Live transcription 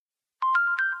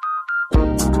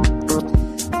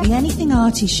The Anything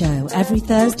Arty Show every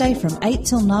Thursday from 8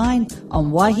 till 9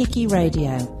 on Waiheke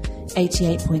Radio,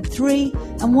 88.3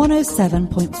 and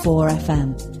 107.4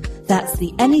 FM. That's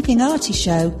the Anything Arty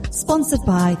Show, sponsored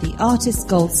by the Artist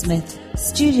Goldsmith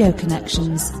Studio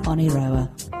Connections on Iroa.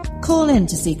 Call in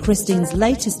to see Christine's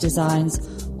latest designs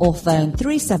or phone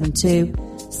 372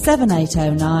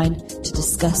 7809 to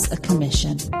discuss a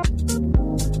commission.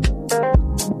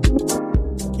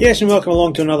 Yes, and welcome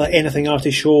along to another Anything Arty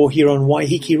show here on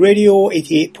Waiheke Radio,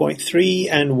 88.3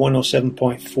 and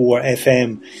 107.4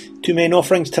 FM. Two main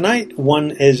offerings tonight.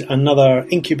 One is another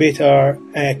incubator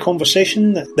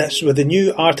conversation. That's with the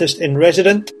new artist in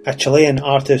resident, a Chilean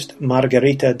artist,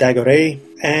 Margarita Degorret.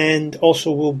 And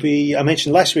also I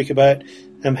mentioned last week about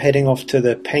heading off to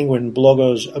the Penguin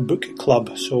Bloggers Book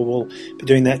Club. So we'll be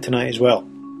doing that tonight as well.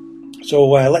 So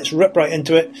let's rip right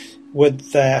into it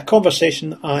with a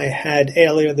conversation I had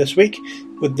earlier this week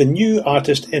with the new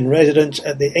artist in residence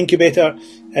at the incubator,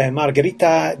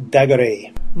 Margarita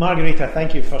Degorret. Margarita,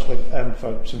 thank you firstly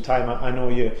for some time. I know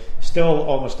you're still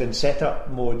almost in setup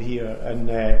mode here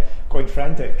and quite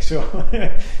frantic, so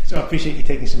I appreciate you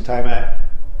taking some time out.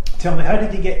 Tell me, how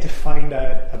did you get to find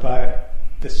out about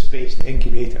this space, the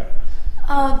incubator?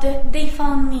 Oh, they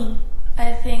found me.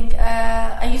 I think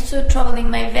I used to travel in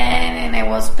my van and I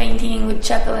was painting with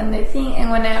charcoal and the thing,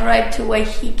 and when I arrived to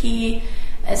Waiheke,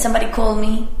 somebody called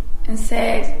me and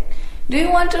said, do you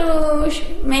want to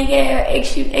make an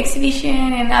exhibition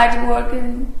and artwork?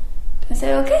 And I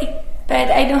said, okay, but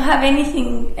I don't have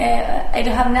anything, I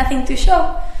don't have nothing to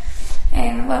show.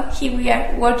 And well, here we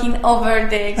are working over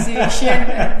the exhibition.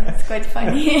 And it's quite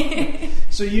funny.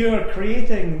 So you're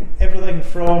creating everything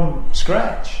from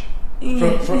scratch?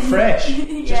 From fresh, just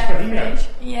yeah, for here. Fresh,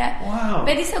 yeah. Wow.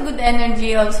 But it's a good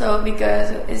energy also because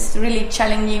it's really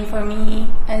challenging for me.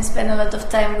 I spend a lot of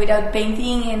time without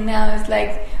painting, and now it's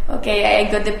like, okay,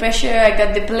 I got the pressure, I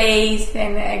got the place,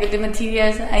 and I got the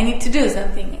materials. I need to do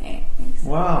something.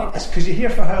 Wow. Because you're here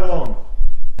for how long?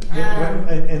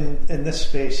 In this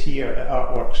space here at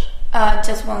Artworks?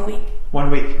 Just 1 week. 1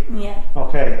 week? Yeah.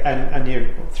 Okay. And you're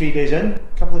 3 days in?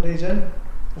 A couple of days in?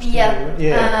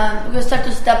 Yeah. We'll start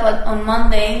to step out on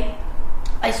Monday.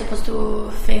 I'm supposed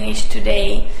to finish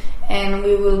today, and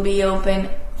we will be open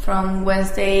from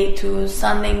Wednesday to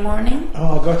Sunday morning.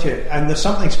 Oh, I got you. And there's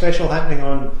something special happening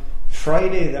on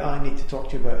Friday that I need to talk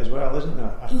to you about as well, isn't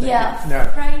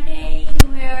there? Friday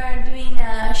we are doing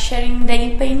a sharing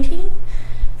day painting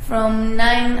from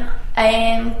 9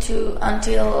 a.m.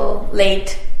 until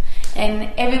late. And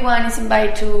everyone is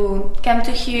invited to come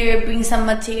to here, bring some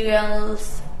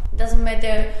materials, doesn't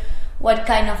matter what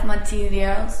kind of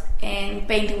materials, and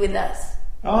paint with us.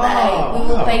 Oh, we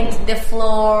will paint the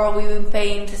floor, we will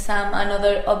paint some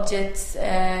other objects,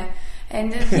 and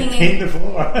the thing paint the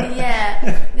floor.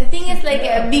 Yeah, the thing is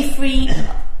like be free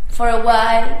for a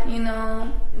while, you know.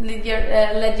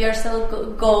 Let yourself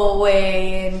go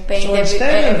away and paint. So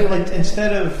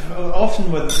instead of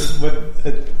often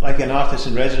with like an artist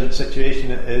in residence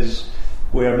situation is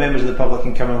where members of the public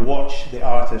can come and watch the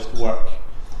artist work,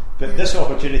 but this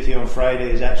opportunity on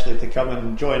Friday is actually to come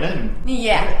and join in.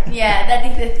 Yeah, that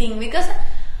is the thing, because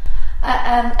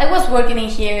I was working in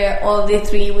here all the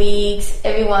 3 weeks.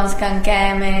 Everyone can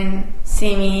come and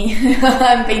see me.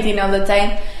 I'm painting all the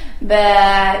time,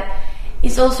 but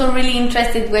it's also really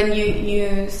interesting when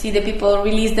you see the people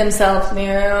release themselves, you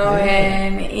know,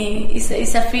 and it's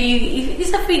a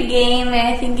free game, and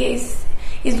I think it's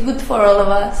good for all of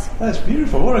us. That's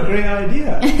beautiful. What a great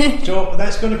idea. So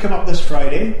that's going to come up this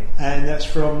Friday, and that's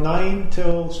from 9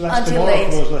 till, so that's until tomorrow late.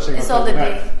 For those listening. It's all the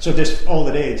day. So just all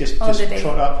the day, just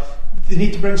trot up. Do they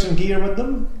need to bring some gear with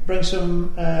them? Bring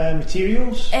some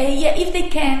materials? Yeah, if they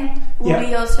can, would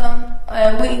be awesome.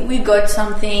 We got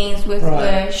some things with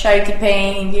charity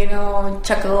paint, you know,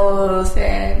 charcoals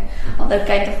and other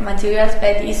kind of materials,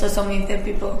 but it's also something that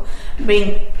people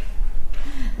bring.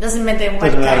 Doesn't matter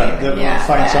what kind. They'll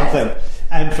find something.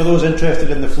 And for those interested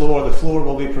in the floor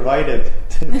will be provided.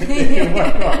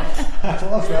 I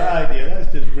love that idea.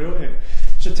 That's just brilliant.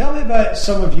 So tell me about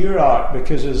some of your art,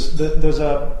 because there's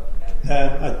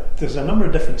a number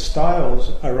of different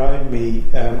styles around me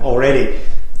already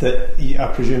that I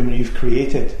presume you've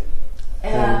created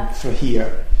for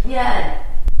here. Yeah,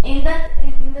 in that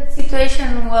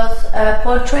situation was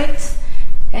portraits,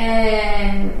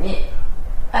 and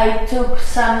I took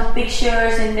some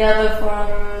pictures and the other from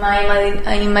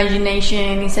my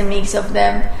imagination. It's a mix of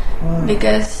them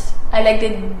because I like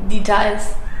the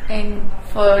details, and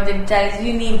for the details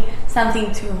you need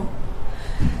something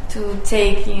to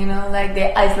take, you know, like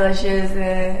the eyelashes.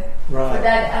 For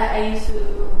that I used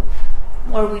to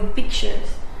work with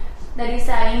pictures. That is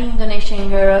an Indonesian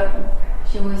girl.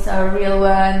 She was a real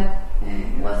one.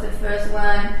 Was the first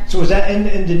one. So was that in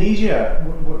Indonesia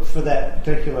for that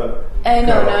particular?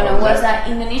 No. Was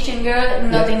an Indonesian girl,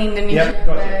 not in Indonesia. Yep,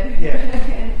 gotcha. Yeah.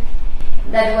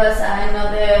 That was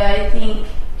another. I think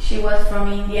she was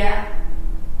from India.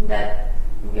 That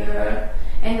girl.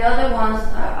 And the other ones,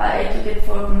 I took it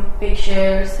from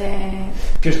pictures.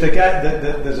 Because the guy,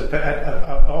 there's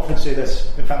I often say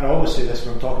this. In fact, I always say this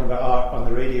when I'm talking about art on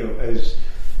the radio. Is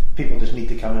people just need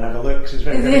to come and have a look, because it's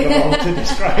very difficult to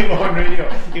describe on radio.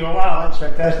 You go, wow, that's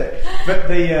fantastic. But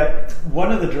one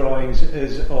of the drawings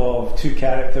is of two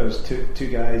characters, two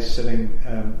guys sitting.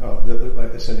 They look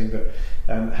like they're sitting, but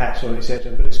hats on,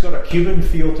 etc. But it's got a Cuban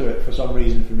feel to it for some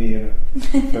reason for me,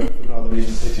 for no other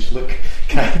reason. They just look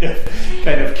kind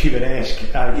of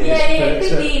Cuban-esque, I guess. Yeah, it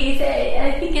could be.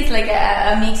 I think it's like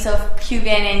a mix of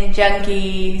Cuban and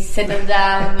junkie settled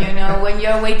down. When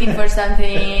you're waiting for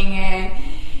something.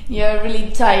 You're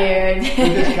really tired. You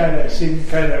just kind of seem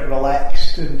kind of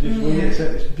relaxed and just wait.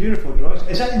 It's beautiful drawings.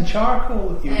 Is that in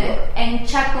charcoal that you've got? And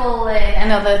charcoal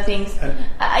and other things.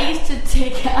 I used to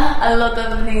take a lot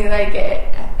of things like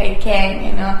I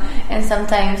can, and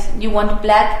sometimes you want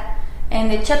black and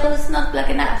the charcoal is not black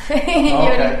enough.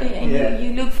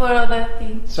 You look for other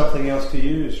things. Something else to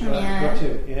use, right? Yeah. Got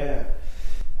you, yeah.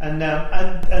 And the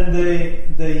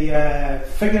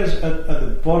figures at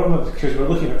the bottom of, because we're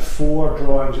looking at 4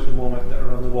 drawings at the moment that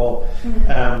are on the wall,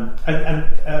 I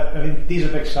mean these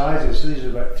are big sizes, so these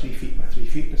are about 3 feet by 3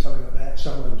 feet or something like that.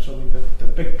 Some of them, they're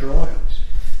big drawings.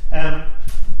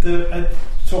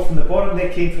 So from the bottom they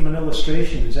came from an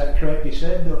illustration. Is that correct? You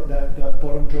said that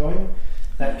bottom drawing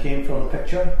that came from a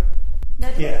picture.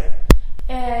 That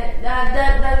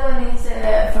one is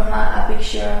from a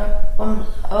picture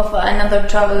of another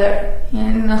traveler,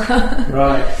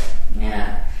 Right.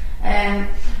 Yeah. And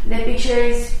the picture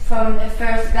is from the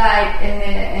first guide,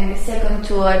 and the second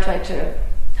two I try to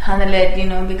handle it,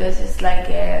 because it's like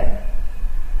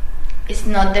it's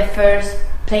not the first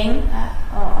thing. I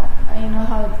don't know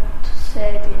how to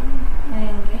say it in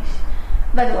English,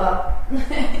 but well,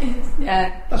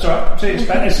 yeah. That's all right. Say it in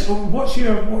Spanish. What's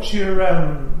your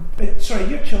sorry,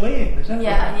 you're Chilean, is that right?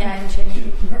 Yeah, I'm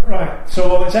Chilean. Right.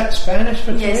 So is that Spanish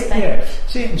for Chile? Yes, Spanish. Yeah.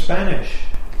 Say it in Spanish.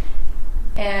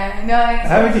 No.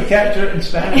 How would you capture it in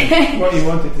Spanish? What you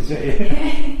wanted to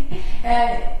say?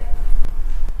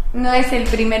 No es el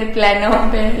primer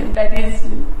plano, but it's...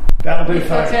 That'll be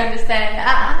fine. To understand.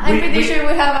 I'm pretty sure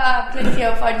we have plenty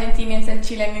of Argentinians and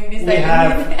Chilean in this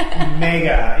island. We have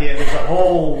mega. Yeah, there's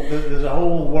a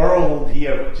whole world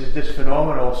here which is just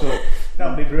phenomenal. So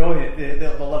that'll be brilliant.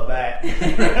 They'll love that.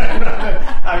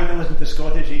 Having to listen to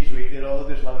Scottish each week, they'll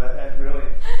just love that. That's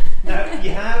brilliant. Now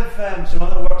you have some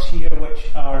other works here which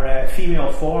are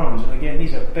female forms, and again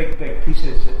these are big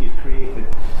pieces that you've created.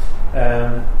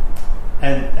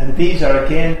 And these are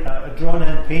again drawn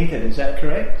and painted. Is that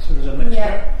correct? So there's a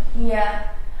mixture. Yeah.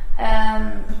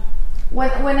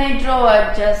 When I draw,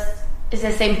 it's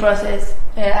the same process.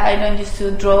 I don't used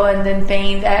to draw and then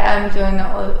paint. I'm doing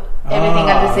everything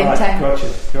at the same time.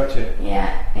 Gotcha.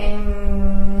 Yeah.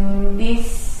 And this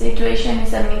situation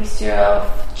is a mixture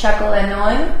of charcoal and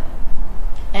oil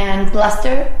and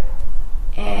plaster.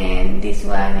 And this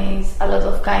one is a lot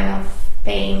of kind of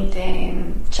paint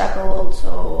and charcoal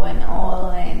also, and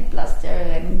oil and plaster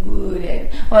and wood, and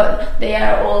they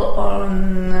are all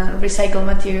on recycled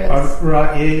materials.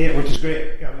 Right, yeah, which is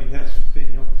great. I mean, that's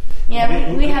we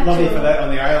have lovely for that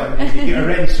on the island. You get a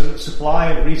ready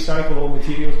supply of recyclable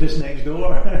materials just next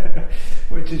door,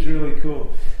 which is really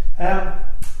cool.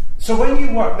 So when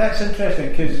you work, that's interesting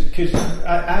because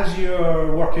as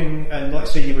you're working, and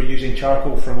let's say you were using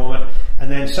charcoal for a moment, and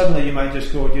then suddenly you might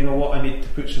just go, you know what, I need to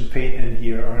put some paint in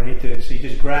here, or I need to. So you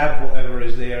just grab whatever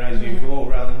is there as you go,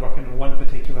 rather than working on one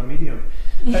particular medium.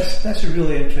 That's a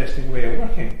really interesting way of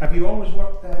working. Have you always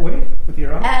worked that way with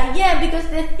your art? Yeah, because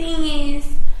the thing is,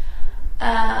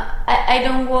 I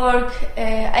don't work.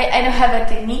 I don't have a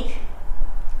technique.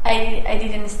 I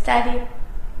didn't study.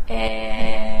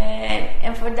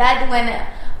 And for that,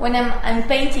 when I'm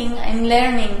painting, I'm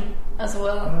learning as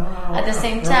well at the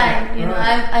same time.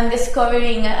 I'm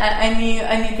discovering a new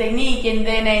technique, and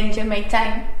then I enjoy my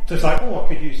time. So it's like, I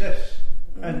could use this,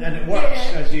 and it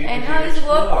works as you. And how it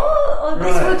works?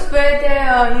 This looks better,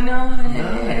 or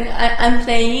I'm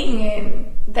playing, and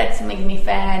that's making me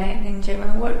fun and enjoy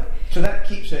my work. So that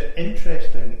keeps it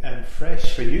interesting and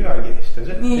fresh for you, I guess, does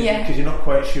it? Yeah. Because you're not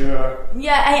quite sure.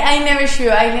 Yeah, I never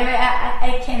sure.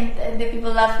 I can't. The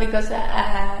people laugh because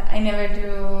I never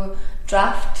do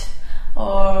draft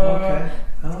or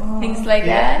things like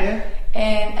that. Yeah.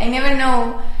 And I never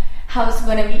know how it's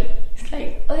gonna be. It's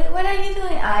like, okay, what are you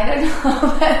doing? I don't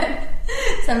know, but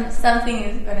something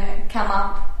is gonna come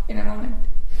up in a moment.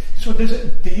 So do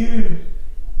you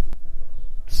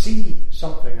see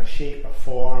something, a shape, a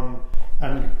form,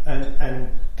 and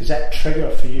does that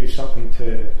trigger for you something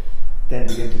to then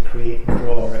begin to create,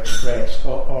 draw, or express,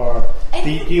 or do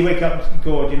you wake up and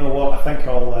go, do you know what? I think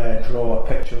I'll draw a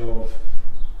picture of,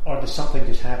 or does something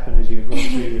just happen as you're going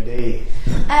through your day?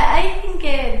 I think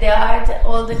the art,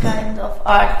 all the kind of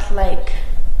art, like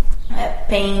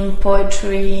paint,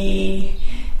 poetry,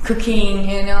 cooking,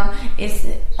 is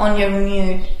on your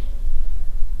mood.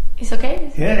 It's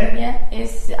okay? Yeah.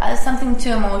 It's something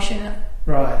too emotional.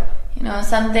 Right.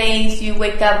 Some days you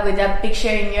wake up with a picture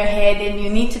in your head and you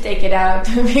need to take it out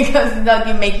because that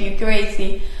will make you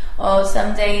crazy. Or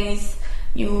some days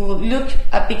you look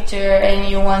a picture and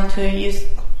you want to use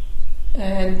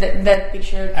that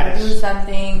picture to do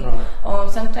something. Right. Or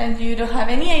sometimes you don't have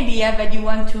any idea, but you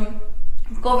want to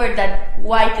cover that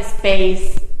white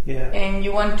space. Yeah. And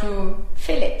you want to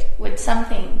fill it with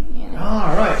something.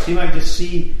 Ah, right. So you might just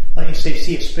see, like you say,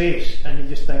 see a space, and you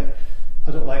just think,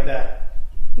 I don't like that.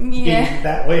 Yeah.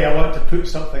 That way, I want to put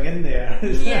something in there.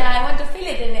 Yeah, I want to feel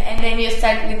it, and then you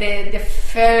start with the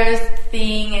first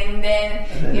thing, and then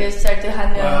you start to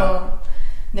handle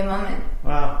the moment.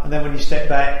 Wow! And then when you step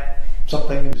back,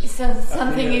 something is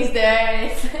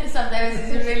there. Sometimes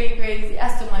it's really crazy.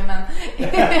 As to my mom.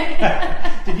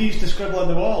 Did you used to scribble on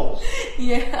the walls?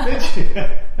 Yeah. Did you?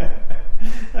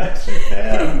 That's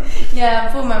fair.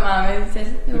 Yeah, poor my mom is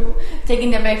just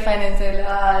taking the breakfast and saying,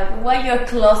 why your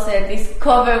closet is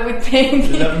covered with paint?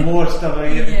 Is there more stuff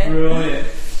again? Yeah. Brilliant.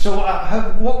 So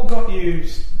what got you,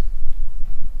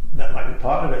 that might be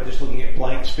part of it, just looking at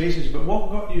blank spaces, but what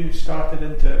got you started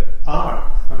into art?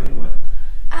 I mean, what?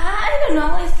 I don't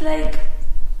know, it's like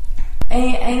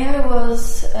I never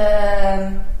was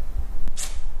how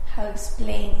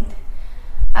explained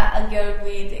a girl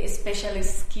with special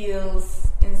skills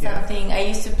in something. Yeah. I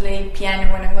used to play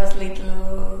piano when I was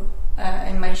little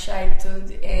in my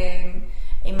childhood, and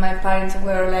my parents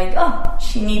were like, oh,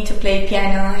 she needs to play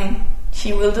piano and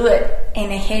she will do it, and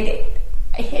I hate it.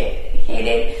 I hate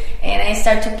it, and I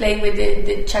start to play with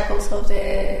the shackles of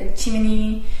the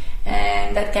chimney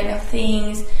and that kind of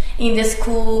things in the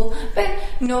school, but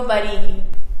nobody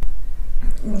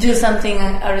do something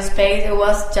I respect. It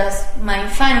was just my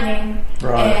fun.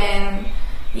 Right. And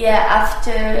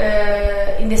after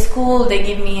in the school they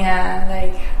give me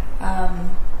a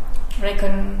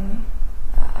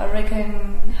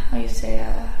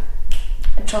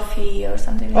trophy or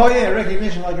something like that.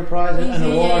 Recognition, like a prize, an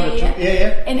award.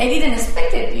 Yeah. And I didn't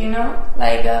expect it,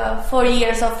 4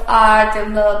 years of art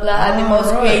and blah blah blah. The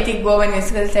most creative woman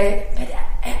is going to say, but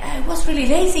I was really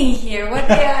lazy here. What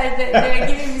they're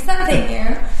giving me something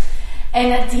here.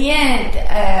 And at the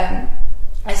end,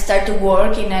 I start to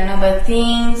work in another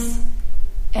things.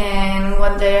 And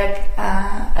one day,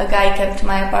 a guy came to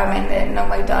my apartment and knocked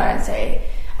my door and say,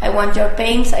 "I want your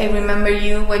paints. I remember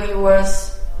you when you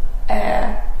was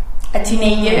a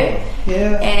teenager,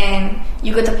 and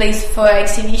you got a place for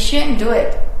exhibition. Do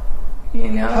it."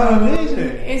 How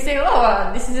amazing! You say,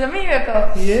 "Oh, this is a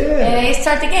miracle." Yeah. And I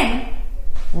start again.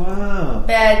 Wow.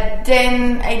 But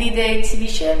then I did the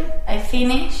exhibition. I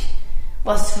finished.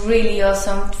 Was really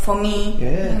awesome for me,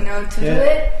 to do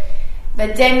it.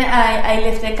 But then I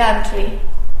left the country,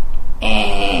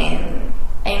 and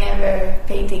I never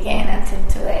paint again until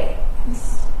today.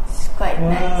 It's quite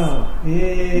nice. Wow.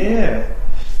 Yeah.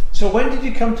 So when did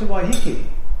you come to Waiheke?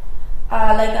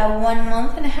 1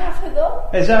 month and a half ago.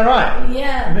 Is that right?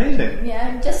 Yeah. Amazing. Yeah,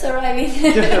 I'm just arriving.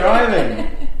 Just arriving.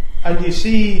 And you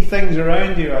see things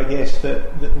around you, I guess,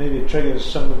 that maybe triggers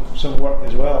some work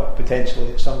as well,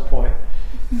 potentially at some point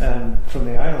from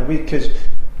the island. Because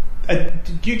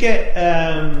do you get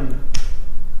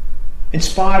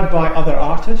inspired by other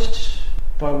artists,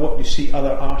 by what you see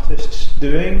other artists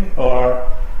doing, or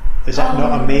is that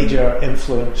not a major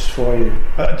influence for you?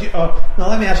 Now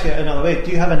let me ask you another way.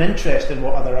 Do you have an interest in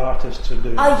what other artists are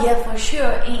doing? Oh yeah, for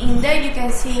sure. In there you can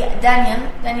see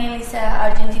Daniel. Daniel is an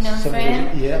Argentinian friend.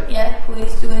 Who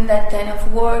is doing that kind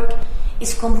of work.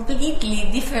 It's completely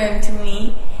different to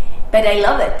me, but I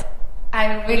love it.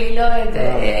 I really love it,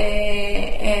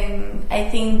 and I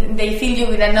think they fill you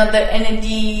with another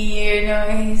energy.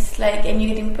 It's like, and you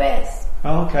get impressed.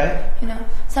 Oh, okay.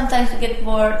 Sometimes you get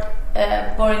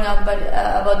boring out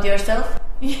about yourself.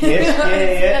 Yes,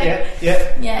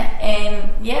 yeah. And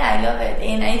I love it.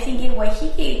 And I think in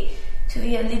Waiheke, to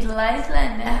be a little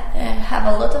island, have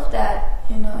a lot of that.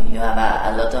 You have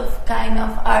a lot of kind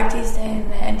of artists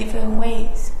in different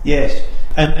ways. Yes,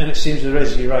 and it seems there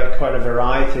is, you're right, quite a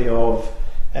variety of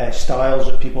styles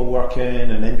that people work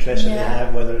in and interests that they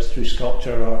have, whether it's through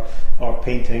sculpture or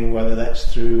painting, whether that's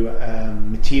through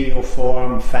material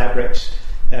form, fabrics,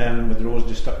 with Rose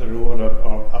just up the road,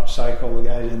 or Upcycle, the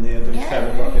guys in there doing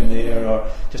fabric work in there, or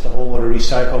just a whole lot of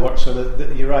recycle work. So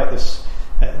that you're right,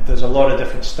 there's a lot of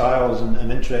different styles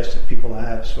and interests that people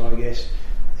have. So I guess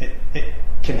it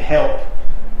can help.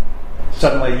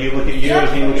 Suddenly you look at yours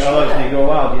and you look at others and you go,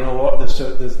 wow, you know what, there's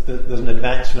an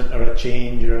advancement or a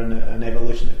change or an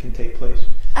evolution that can take place.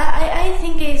 I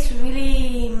think it's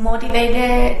really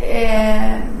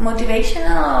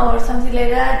motivational or something like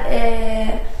that.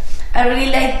 I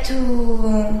really like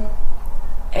to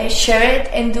share it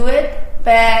and do it,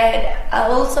 but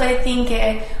I think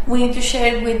we need to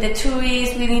share it with the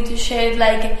tourists, we need to share it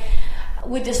like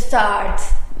with the start,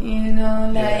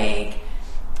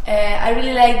 I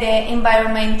really like the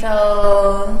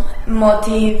environmental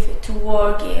motive to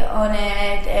work on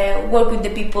it, work with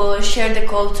the people, share the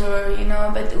culture,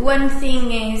 but one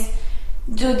thing is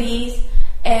do this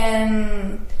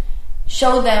and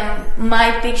show them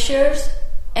my pictures,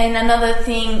 and another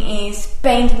thing is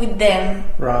paint with them.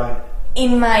 Right.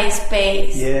 In my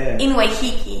space, in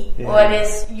Waiheke, what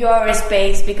is your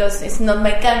space, because it's not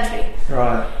my country.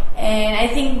 Right. And I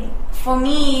think for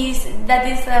me that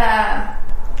is a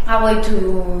way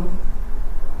to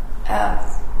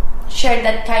share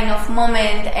that kind of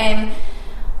moment, and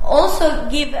also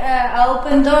give an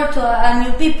open door to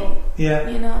new people. Yeah.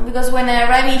 Because when I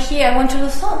arrive here, I want to do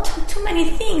too many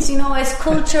things.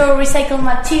 Sculpture, recycled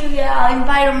material,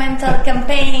 environmental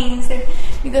campaigns.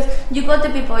 Because you got the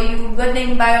people, you got the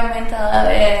environmental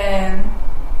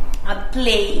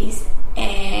place,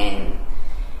 and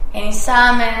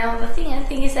summer and all the thing. I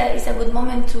think it's a good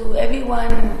moment to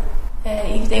everyone.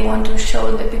 If they want to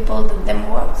show the people them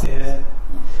works. Yeah.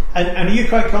 And are you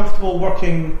quite comfortable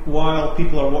working while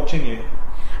people are watching you?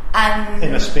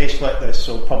 In a space like this,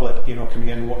 so public, coming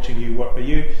in and watching you work. Are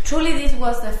you? Truly, this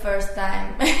was the first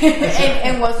time,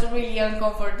 and was really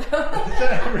uncomfortable.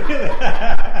 Really?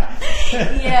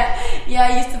 Yeah,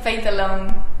 I used to paint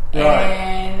alone. Right.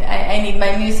 And I need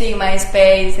my music, my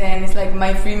space, and it's like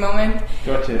my free moment.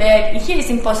 Gotcha. But here it's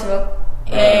impossible.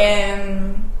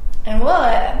 Right.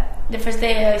 The first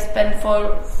day I spent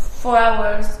 4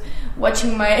 hours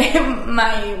watching my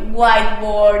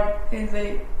whiteboard. It's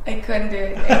like, I couldn't do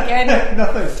it.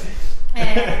 Nothing.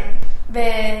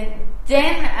 But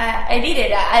then I did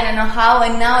it. I don't know how,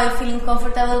 and now I'm feeling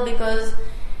comfortable because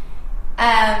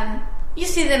you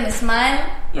see them smile,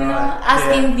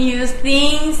 asking you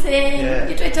things, and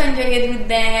you try to enjoy it with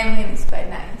them, and it's quite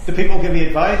nice. Do people give you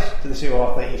advice? Do they say,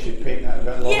 I think you should paint that a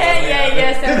bit longer?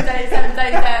 Yeah, sometimes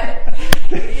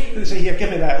They say, here,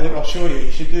 give me that, look, I'll show you,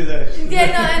 you should do this.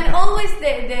 And always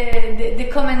the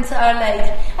comments are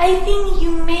like, I think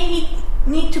you maybe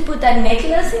need to put a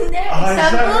necklace in there,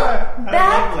 example,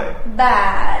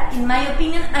 but in my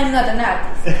opinion, I'm not an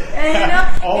artist.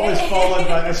 Always followed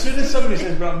by, as soon as somebody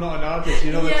says, but I'm not an artist,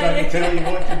 they're trying to tell you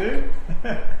what to do.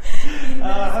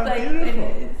 How beautiful.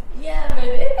 Yeah, but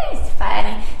it's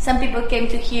funny. Some people came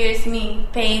to hear me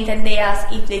paint and they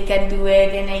ask if they can do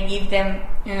it, and I give them,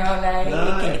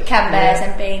 nice. Canvas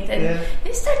and paint, and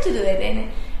they start to do it.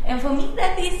 And for me,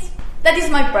 that is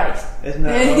my prize. Isn't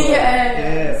that?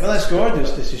 Yeah. Well, that's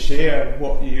gorgeous to share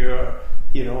what you're,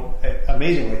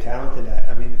 amazingly talented at.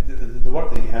 I mean, the work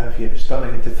that you have here is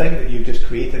stunning, and to think that you've just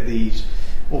created these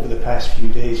over the past few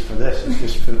days for this is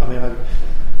just.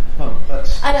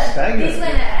 That's staggering. This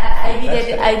one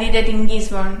I did it in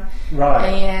Gisborne.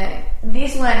 Right.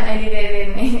 This one I did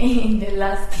it in the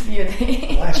last few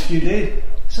days. Last few days.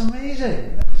 It's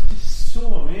amazing. That's just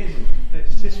so amazing.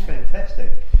 It's just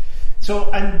fantastic. So,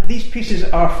 and these pieces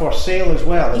are for sale as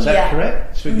well. Is that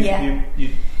correct? So you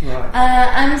right.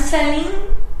 I'm selling.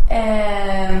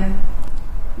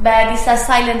 But it's a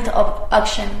silent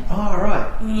auction. Oh, right.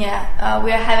 Yeah,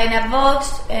 we're having a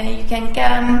box, and you can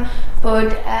come,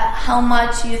 put how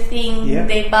much you think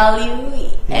they value,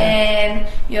 and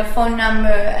your phone number,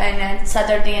 and on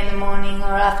Saturday in the morning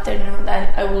or afternoon,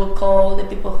 I will call the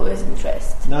people who is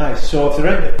interested. Nice. So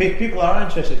if people are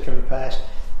interested coming past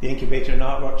the Incubator and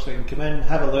Artworks, they can come in,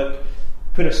 have a look,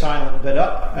 put a silent bid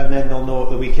up, and then they'll know at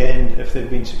the weekend if they've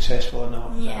been successful or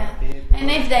not. Yeah, and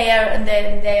if they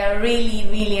are really,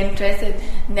 really interested,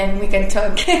 then we can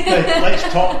talk. Let's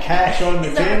talk cash on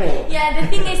the table. Yeah, the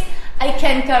thing is, I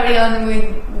can carry on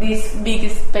with this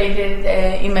biggest painted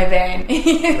in my van.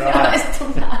 It's too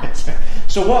much.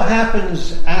 So what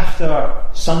happens after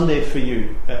Sunday for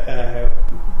you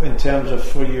in terms of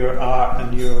for your art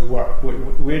and your work?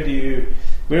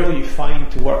 Where will you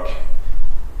find to work?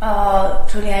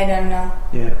 Truly, I don't know.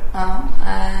 Yeah.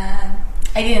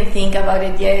 I didn't think about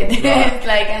it yet. Right. It's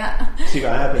like see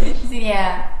what happens.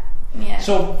 Yeah.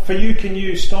 So for you, can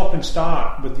you stop and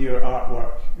start with your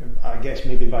artwork? I guess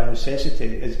maybe by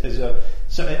necessity.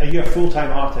 So are you a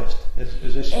full-time artist?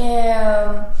 Is this?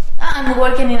 I'm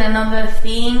working in another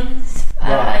things.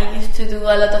 Right. I used to do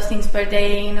a lot of things per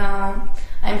day.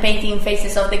 I'm painting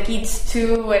faces of the kids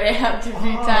too, where I have to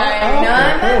free time.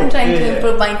 I'm trying to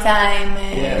improve my time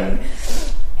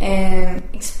and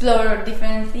explore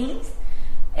different things.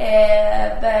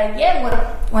 But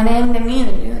when I'm in the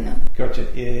mood, Gotcha.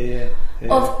 Yeah.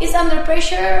 Is under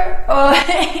pressure or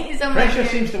is under pressure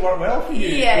seems to work well for you.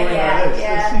 Yeah.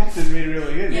 This seems to be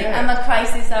really good. Yeah. I'm a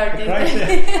crisis artist.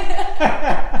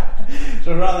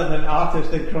 So rather than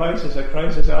artist in crisis, a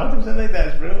crisis artist. I think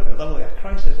that's brilliant. Lovely, a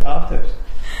crisis artist.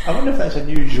 I wonder if that's a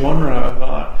new genre of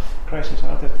art, crisis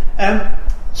artist.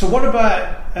 So what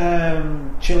about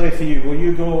Chile for you? Will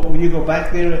you go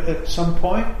back there at some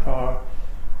point, or?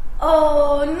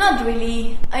 Oh, not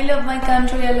really. I love my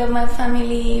country, I love my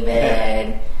family, but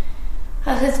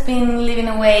I have been living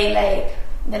away like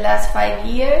the last 5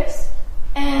 years,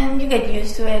 and you get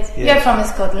used to it. Yeah. You're from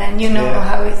Scotland, you know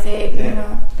how is it, you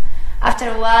know. After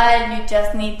a while, you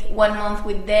just need 1 month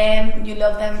with them, you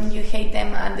love them, you hate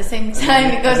them at the same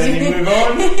time, because you move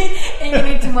on. and you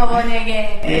need to move on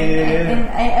again. And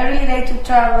I really like to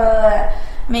travel.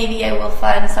 Maybe I will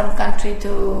find some country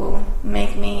to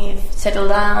make me settle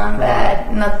down,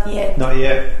 but not yet. Not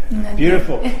yet.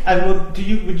 Beautiful. Yet. And would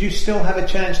you still have a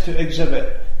chance to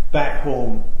exhibit back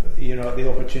home? The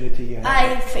opportunity you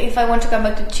have. If I want to come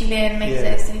back to Chile and make the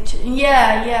exhibition,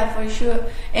 for sure.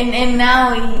 And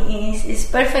now it's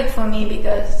perfect for me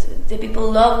because the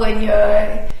people love when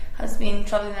you're has been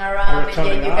traveling around and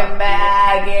then you come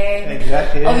back. And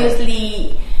exactly.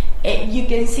 Obviously. You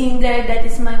can see in there that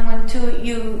it's mine one too.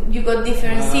 You got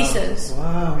different seasons.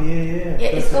 Wow, yeah.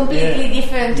 It's completely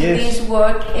different to this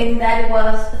work, and that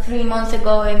was 3 months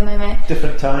ago in my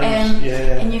different times.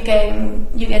 And you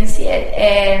can see it.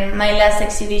 And my last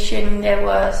exhibition there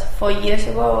was 4 years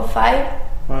ago or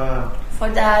 5. Wow. For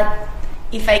that,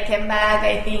 if I came back,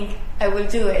 I think I will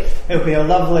do it. It would be a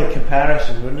lovely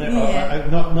comparison, wouldn't it? Yeah.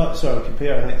 Not sort of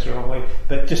compare, I think it's the wrong way,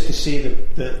 but just to see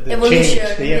the evolution,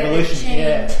 change, the evolution,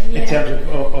 change, in terms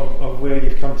of where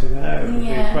you've come to now. It would be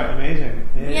quite amazing.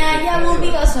 It will be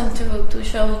awesome to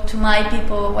show to my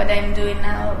people what I'm doing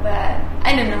now, but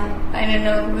I don't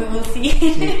know, we will see.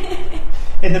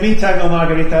 In the meantime, though,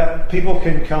 Margarita, people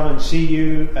can come and see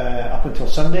you up until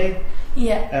Sunday.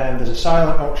 Yeah. There's a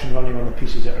silent auction running on the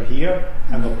pieces that are here,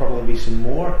 and there'll probably be some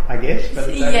more, I guess, by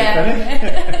the time we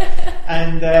finish.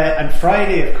 And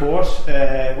Friday, of course,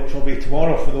 which will be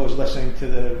tomorrow for those listening to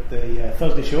the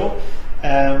Thursday show,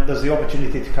 there's the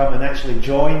opportunity to come and actually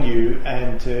join you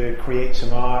and to create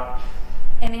some art.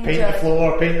 And paint the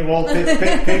floor, paint the wall,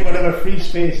 paint whatever free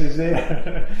space is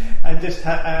there, and just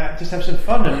have some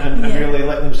fun and really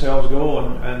let themselves go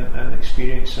and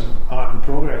experience some art in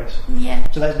progress. Yeah.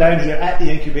 So that's down here at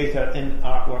the Incubator in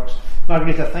Artworks.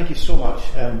 Margarita, thank you so much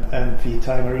for your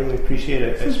time. I really appreciate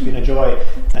it. It's been a joy,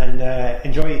 and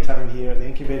enjoy your time here at the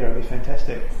Incubator. It'll be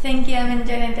fantastic. Thank you, I'm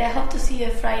enjoying it. I hope to see you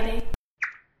Friday.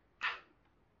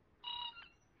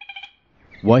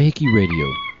 Waiheke Radio,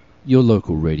 your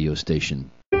local radio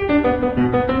station.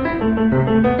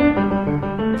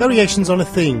 Variations on a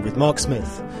Theme with Mark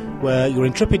Smith, where your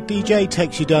intrepid DJ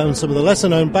takes you down some of the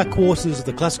lesser-known backwaters of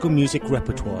the classical music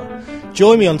repertoire.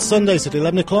 Join me on Sundays at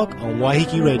 11 o'clock on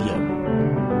Waiheke Radio.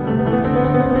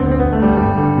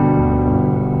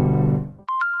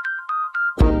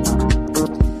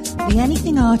 The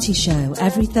Anything Arty Show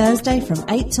every Thursday from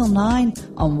 8 till 9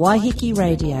 on Waiheke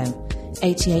Radio,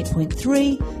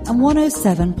 88.3 and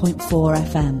 107.4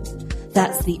 FM.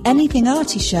 That's the Anything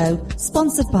Arty Show,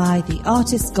 sponsored by the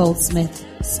Artist Goldsmith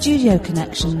Studio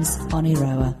Connections on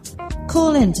Iroa.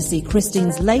 Call in to see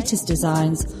Christine's latest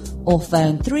designs or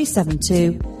phone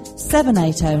 372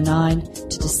 7809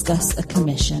 to discuss a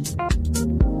commission.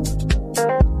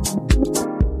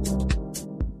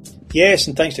 Yes,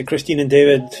 and thanks to Christine and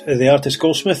David, the Artist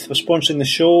Goldsmith, for sponsoring the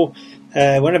show.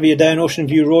 Whenever you're down Ocean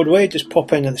View Roadway, just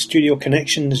pop in at the Studio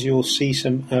Connections. You'll see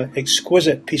some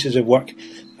exquisite pieces of work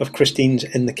of Christine's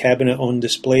in the cabinet on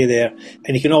display there,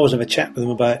 and you can always have a chat with them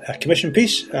about a commission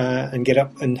piece and get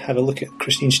up and have a look at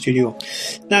Christine's studio.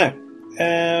 Now,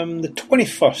 the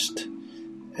 21st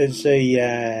is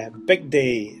a big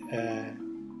day.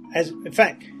 In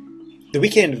fact, the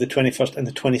weekend of the 21st and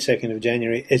the 22nd of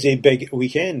January is a big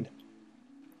weekend.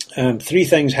 3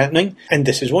 things happening, and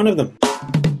this is one of them.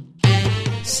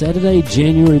 Saturday,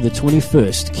 January the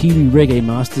 21st, Kiwi Reggae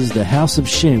Masters The House of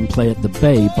Shem play at the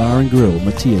Bay Bar and Grill,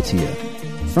 Matiatia.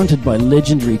 Fronted by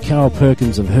legendary Carl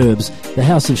Perkins of Herbs, the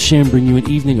House of Shem bring you an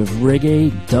evening of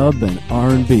reggae, dub and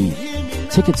R&B.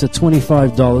 Tickets are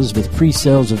 $25 with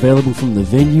pre-sales available from the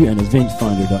venue and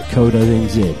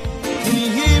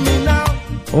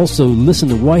eventfinder.co.nz. Also, listen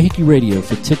to Waiheke Radio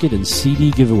for ticket and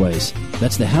CD giveaways.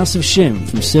 That's the House of Shem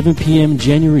from 7 p.m.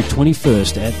 January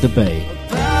 21st at the Bay.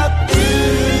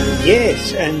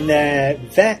 Yes, and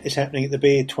that is happening at the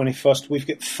Bay 21st. We've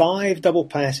got 5 double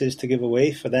passes to give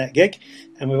away for that gig,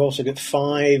 and we've also got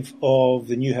 5 of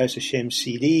the new House of Shem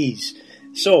CDs.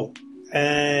 So,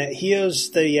 here's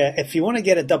the, if you want to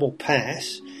get a double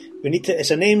pass, we need to,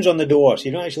 it's a names on the door, so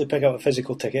you don't actually pick up a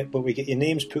physical ticket, but we get your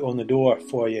names put on the door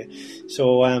for you.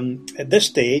 So, at this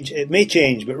stage, it may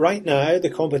change, but right now,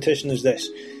 the competition is this.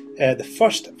 The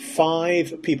first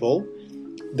 5 people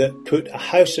that put a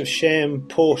House of Shem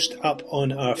post up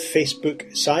on our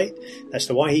Facebook site, that's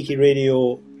the Waiheke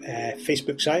Radio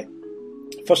Facebook site.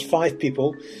 First 5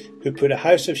 people who put a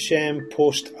House of Shem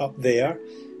post up there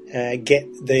get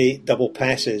the double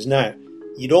passes. Now,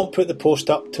 you don't put the post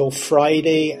up till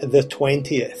Friday the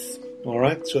 20th,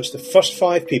 alright? So it's the first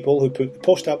 5 people who put the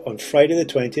post up on Friday the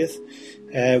 20th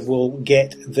will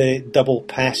get the double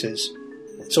passes.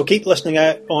 So keep listening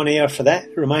out on air for that,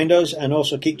 reminders, and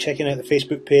also keep checking out the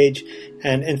Facebook page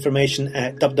and information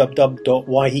at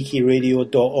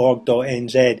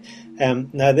www.waihekeradio.org.nz.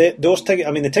 Now, those tickets,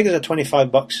 I mean, the tickets are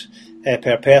 $25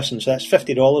 per person, so that's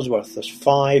 $50 worth. There's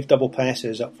 5 double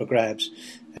passes up for grabs.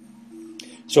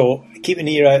 So keep an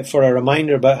ear out for a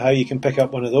reminder about how you can pick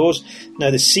up one of those.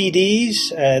 Now, the CDs,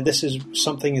 this is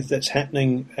something that's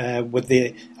happening with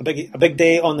a big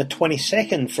day on the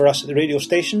 22nd for us at the radio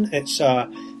station. It's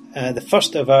the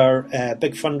first of our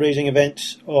big fundraising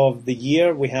events of the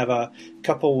year. We have a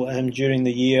couple during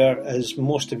the year. As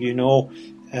most of you know,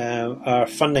 our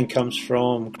funding comes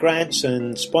from grants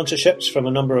and sponsorships from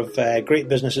a number of great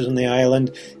businesses on the island,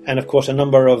 and of course a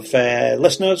number of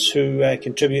listeners who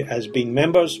contribute as being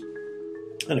members.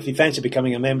 And if you fancy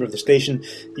becoming a member of the station,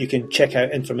 you can check out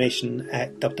information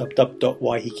at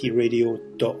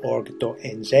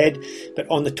www.waihekeradio.org.nz. But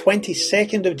on the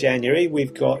 22nd of January,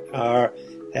 we've got our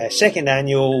second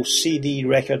annual CD,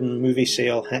 record and movie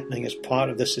sale happening as part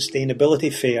of the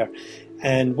Sustainability Fair.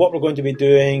 And what we're going to be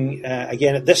doing,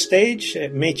 again at this stage,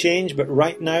 it may change, but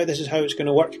right now this is how it's going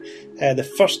to work. The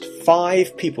first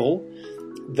 5 people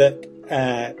that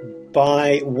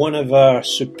buy one of our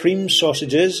Supreme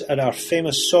sausages at our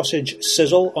famous sausage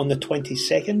sizzle on the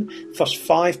 22nd, first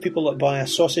 5 people that buy a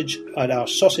sausage at our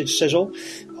sausage sizzle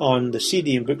on the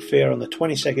CD and Book Fair on the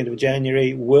 22nd of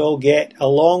January will get,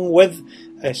 along with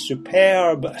a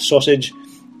superb sausage,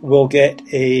 will get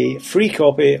a free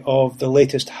copy of the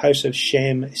latest House of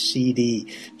Shem CD.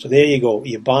 So there you go.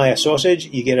 You buy a sausage,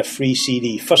 you get a free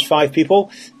CD. First 5 people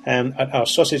at our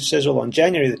sausage sizzle on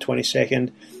January the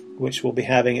 22nd, which we'll be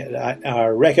having at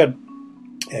our record,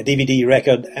 DVD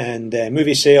record and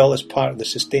movie sale as part of the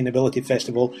Sustainability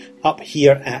Festival up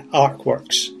here at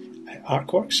Artworks.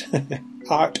 Artworks?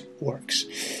 Artworks.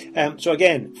 So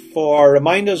again, for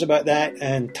reminders about that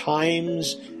and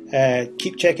times,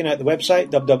 keep checking out the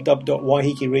website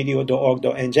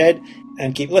www.waihekeradio.org.nz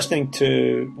and keep listening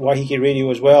to Waiheke Radio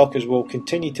as well, because we'll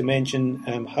continue to mention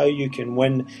how you can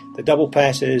win the double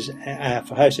passes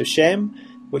for House of Shem,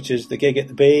 which is the gig at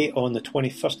the Bay on the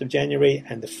 21st of January,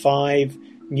 and the 5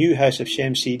 new House of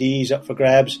Shem CDs up for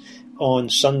grabs on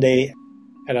Sunday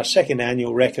at our second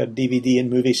annual record, DVD and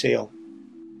movie sale.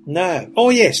 Now,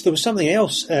 oh yes, there was something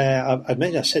else. I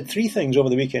mentioned, I said 3 things over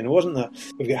the weekend, wasn't there?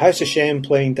 We've got House of Shem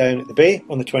playing down at the Bay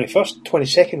on the 21st.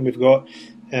 22nd, we've got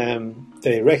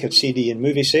the record CD and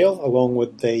movie sale, along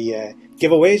with the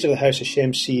giveaways of the House of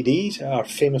Shem CDs, our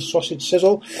famous sausage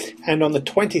sizzle. And on the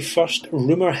 21st,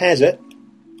 rumour has it,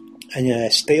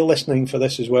 and stay listening for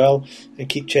this as well, and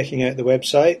keep checking out the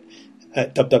website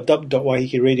at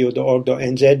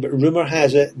www.waihekeradio.org.nz, but rumour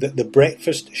has it that the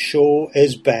breakfast show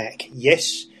is back.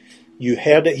 Yes, you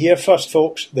heard it here first,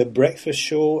 folks. The breakfast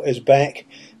show is back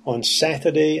on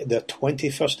Saturday, the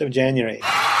 21st of January.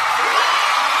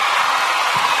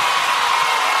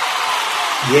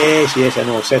 Yes, I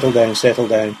know. Settle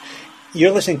down.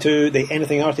 You're listening to the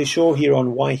Anything Arty show here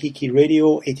on Waiheke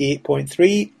Radio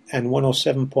 88.3 and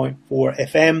 107.4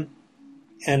 FM.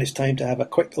 And it's time to have a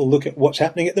quick look at what's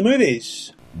happening at the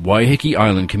movies. Waiheke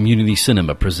Island Community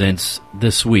Cinema presents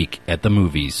This Week at the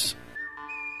Movies.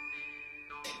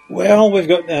 Well, we've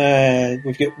got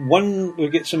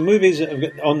some movies that have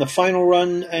got on the final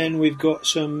run, and we've got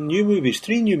some new movies,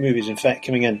 3 new movies in fact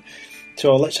coming in.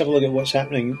 So let's have a look at what's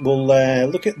happening. We'll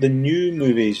look at the new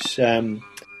movies, and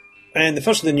the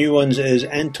first of the new ones is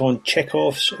Anton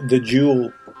Chekhov's The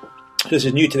Duel. This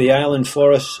is new to the island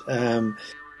for us.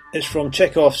 It's from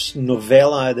Chekhov's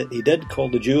novella that he did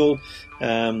called The Jewel.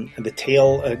 The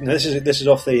Tale. This is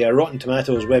off the Rotten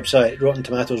Tomatoes website,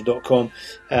 rottentomatoes.com,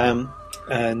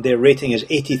 and their rating is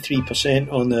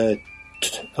 83% on the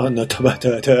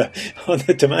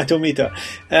tomato meter.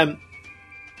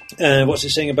 What's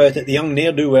it saying about it? The young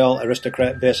ne'er-do-well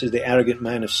aristocrat versus the arrogant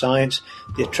man of science,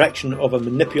 the attraction of a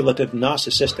manipulative,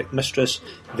 narcissistic mistress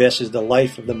versus the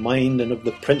life of the mind and of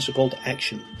the principled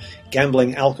action.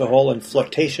 Gambling, alcohol, and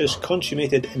flirtatious,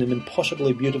 consummated in an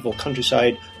impossibly beautiful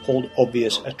countryside, hold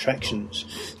obvious attractions.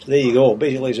 So there you go.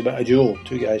 Basically, it's about a duel.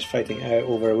 Two guys fighting out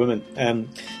over a woman.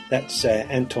 That's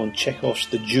Anton Chekhov's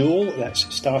The Jewel.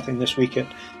 That's starting this week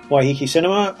at Waiheke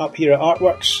Cinema up here at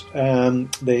Artworks.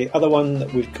 The other one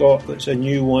that we've got that's a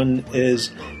new one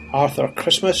is Arthur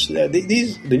Christmas. The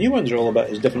new ones are all about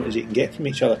as different as you can get from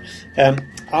each other.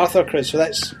 Arthur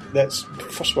Christmas. So that's the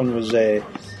first one was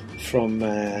from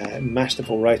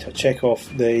masterful writer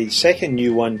Chekhov. The second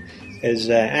new one is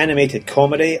animated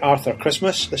comedy Arthur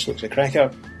Christmas. This looks a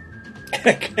cracker.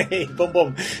 Boom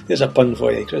boom. There's a pun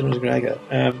for you. Christmas cracker.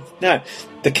 Now,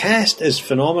 the cast is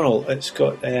phenomenal. It's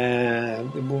got I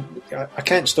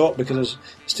can't stop because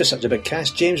it's just such a big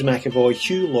cast. James McAvoy,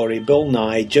 Hugh Laurie, Bill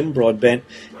Nye, Jim Broadbent,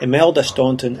 Imelda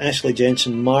Staunton, Ashley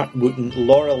Jensen, Mark Wooten,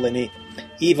 Laura Linney,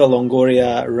 Eva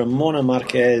Longoria, Ramona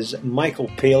Marquez, Michael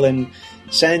Palin,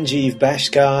 Sanjeev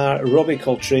Bhaskar, Robbie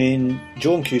Coltrane,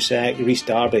 Joan Cusack, Rhys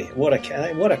Darby. What a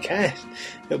cast!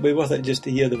 It'll be worth it just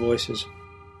to hear the voices.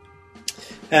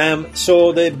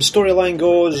 So the storyline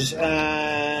goes,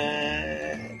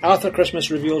 Arthur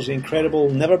Christmas reveals the incredible,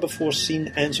 never-before-seen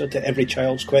answer to every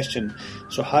child's question.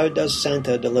 So how does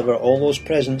Santa deliver all those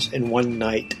presents in one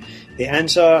night? The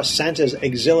answer, Santa's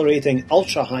exhilarating,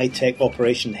 ultra-high-tech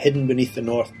operation hidden beneath the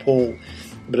North Pole.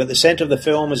 But at the centre of the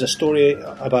film is a story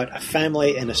about a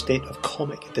family in a state of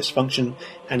comic dysfunction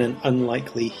and an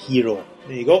unlikely hero.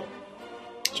 There you go.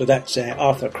 So that's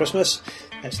Arthur Christmas.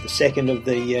 That's the second of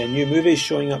the new movies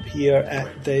showing up here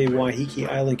at the Waiheke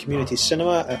Island Community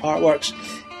Cinema at Artworks.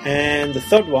 And the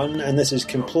third one, and this is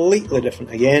completely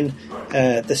different again,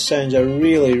 this sounds a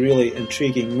really, really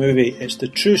intriguing movie. It's the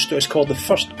true story. It's called The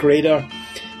First Grader,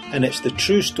 and it's the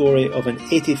true story of an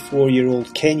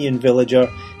 84-year-old Kenyan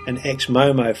villager, an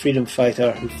ex-Mau Mau freedom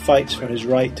fighter who fights for his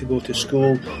right to go to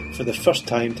school for the first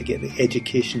time to get the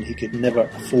education he could never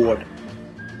afford.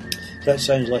 That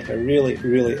sounds like a really,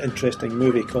 really interesting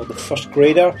movie called The First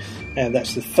Grader.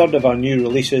 That's the third of our new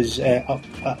releases up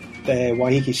at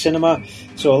Waiheke Cinema.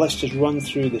 So let's just run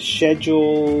through the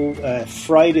schedule.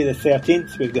 Friday the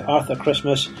 13th, we've got Arthur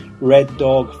Christmas, Red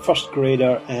Dog, First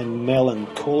Grader, and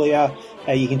Melancholia.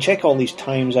 You can check all these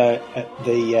times out at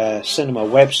the cinema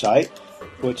website,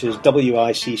 which is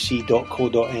wicc.co.nz.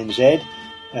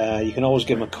 You can always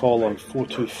give them a call on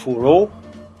 4240.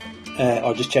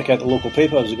 Or just check out the local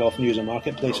papers, the Golf News and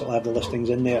Marketplace, it'll have the listings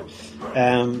in there.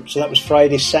 So that was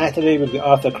Friday. Saturday, we've got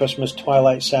Arthur Christmas,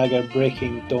 Twilight Saga,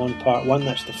 Breaking Dawn Part 1,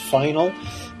 that's the final.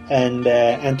 And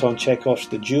Anton Chekhov's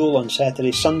The Jewel on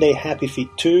Saturday. Sunday, Happy Feet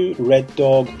 2, Red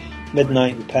Dog,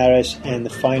 Midnight in Paris, and the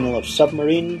final of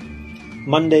Submarine.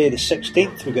 Monday the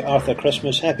 16th, we've got Arthur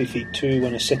Christmas, Happy Feet 2,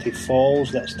 When a City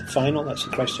Falls, that's the final, that's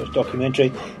the Christchurch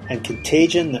documentary. And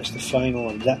Contagion, that's the final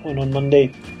of that one on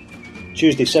Monday.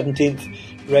 Tuesday 17th,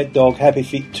 Red Dog, Happy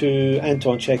Feet 2,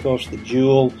 Anton Chekhov's The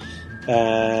Jewel.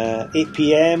 8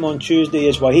 p.m. on Tuesday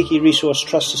is Waiheke Resource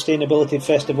Trust Sustainability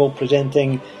Festival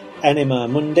presenting Anima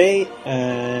Mundi.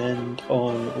 And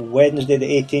on Wednesday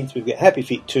the 18th, we've got Happy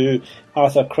Feet 2,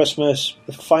 Arthur Christmas,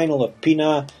 the final of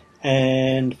Pina,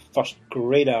 and First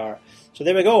Grader. So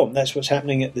there we go. That's what's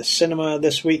happening at the cinema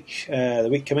this week, the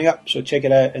week coming up. So check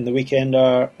it out in the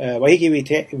Weekender, Waiheke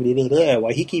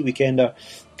Weekender,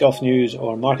 Golf News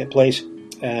or Marketplace,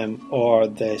 or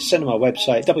the cinema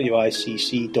website,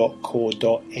 wicc.co.nz.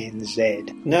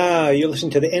 Now, you're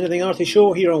listening to the Anything Arty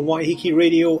Show here on Waiheke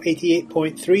Radio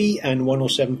 88.3 and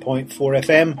 107.4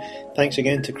 FM. Thanks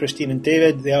again to Christine and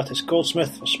David, the artist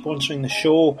Goldsmith, for sponsoring the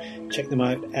show. Check them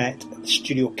out at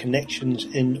Studio Connections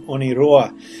in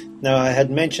Oniroa. Now, I had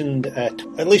mentioned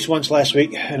at least once last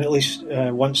week and at least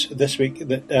once this week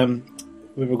that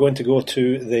we were going to go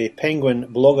to the Penguin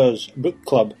Bloggers Book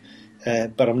Club,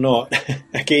 but I'm not.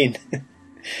 Again,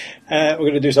 we're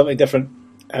going to do something different,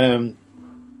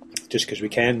 just because we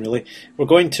can, really. We're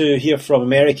going to hear from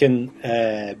American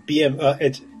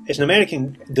it's an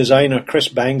American designer, Chris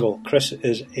Bangle. Chris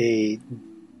is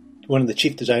one of the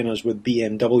chief designers with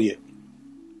BMW.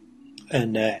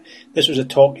 And this was a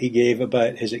talk he gave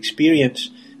about his experience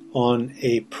on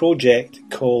a project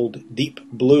called Deep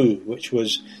Blue, which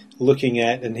was looking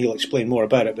at, and he'll explain more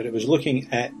about it, but it was looking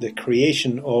at the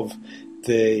creation of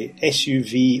the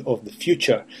SUV of the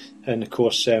future. And of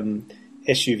course,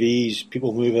 SUVs,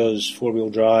 people movers, four-wheel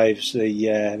drives, the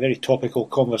very topical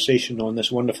conversation on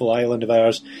this wonderful island of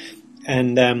ours.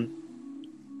 And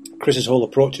Chris's whole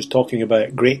approach is talking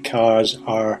about great cars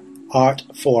are art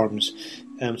forms.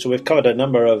 So we've covered a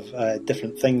number of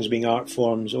different things being art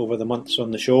forms over the months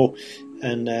on the show.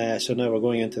 And so now we're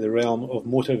going into the realm of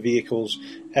motor vehicles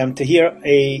to hear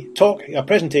a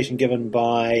presentation given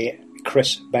by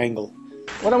Chris Bangle.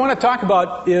 What I want to talk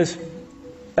about is,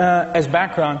 as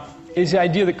background, is the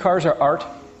idea that cars are art.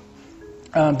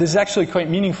 This is actually quite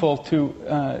meaningful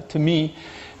to me,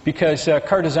 because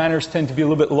car designers tend to be a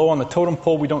little bit low on the totem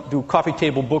pole. We don't do coffee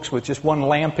table books with just one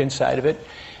lamp inside of it.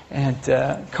 And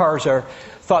cars are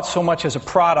thought so much as a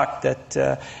product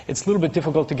that it's a little bit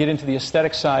difficult to get into the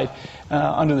aesthetic side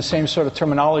under the same sort of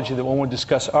terminology that one would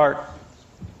discuss art.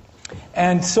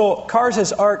 And so cars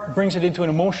as art brings it into an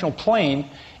emotional plane,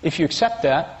 if you accept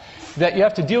that you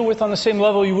have to deal with on the same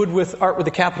level you would with art with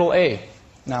a capital A.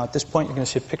 Now, at this point, you're going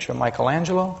to see a picture of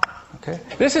Michelangelo. Okay.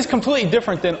 This is completely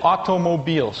different than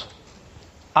automobiles.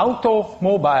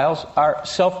 Automobiles are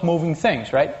self-moving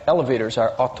things, right? Elevators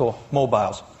are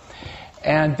automobiles.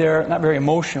 And they're not very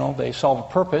emotional. They solve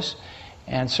a purpose.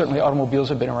 And certainly automobiles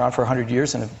have been around for 100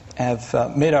 years and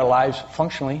have made our lives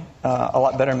functionally a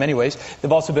lot better in many ways.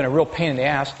 They've also been a real pain in the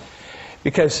ass,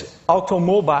 because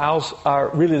automobiles are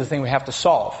really the thing we have to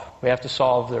solve. We have to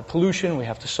solve their pollution. We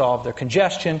have to solve their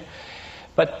congestion.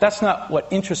 But that's not what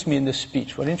interests me in this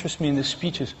speech. What interests me in this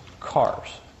speech is cars.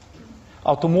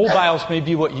 Automobiles may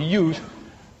be what you use,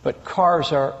 but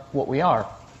cars are what we are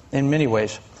in many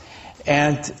ways.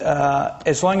 And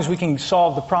as long as we can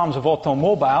solve the problems of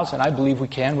automobiles, and I believe we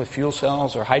can with fuel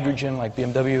cells or hydrogen, like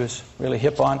BMW is really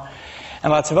hip on,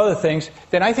 and lots of other things,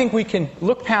 then I think we can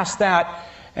look past that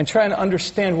and try and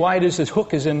understand why it is this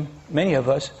hook is in many of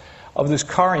us of this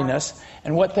cariness,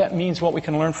 and what that means, what we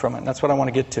can learn from it. And that's what I want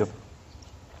to get to.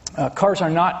 Cars are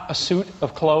not a suit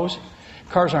of clothes.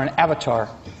 Cars are an avatar.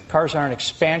 Cars are an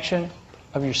expansion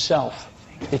of yourself.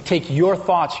 They take your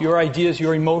thoughts, your ideas,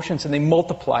 your emotions, and they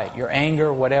multiply it. Your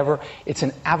anger, whatever. It's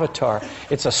an avatar.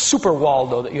 It's a super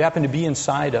Waldo that you happen to be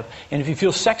inside of. And if you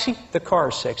feel sexy, the car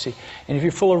is sexy. And if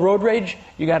you're full of road rage,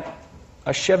 you got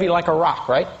a Chevy like a rock,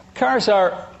 right? Cars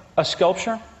are a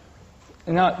sculpture.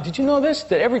 Now, did you know this?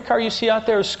 That every car you see out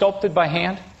there is sculpted by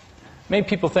hand? Many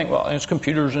people think, well, it's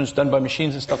computers and it's done by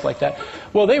machines and stuff like that.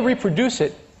 Well, they reproduce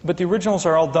it, but the originals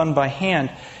are all done by hand.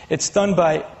 It's done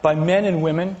by men and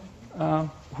women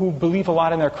who believe a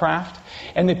lot in their craft.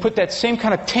 And they put that same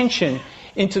kind of tension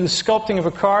into the sculpting of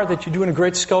a car that you do in a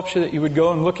great sculpture that you would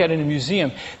go and look at in a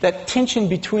museum. That tension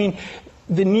between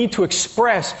the need to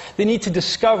express, the need to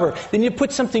discover, the need to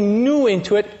put something new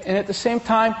into it, and at the same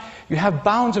time, you have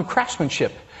bounds of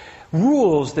craftsmanship.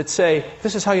 Rules that say,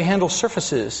 this is how you handle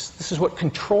surfaces. This is what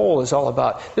control is all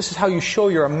about. This is how you show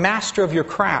you're a master of your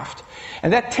craft.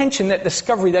 And that tension, that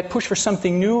discovery, that push for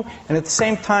something new, and at the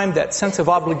same time, that sense of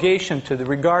obligation to the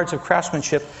regards of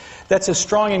craftsmanship, that's as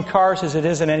strong in cars as it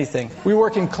is in anything. We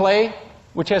work in clay,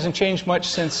 which hasn't changed much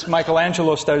since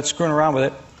Michelangelo started screwing around with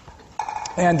it.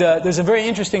 And there's a very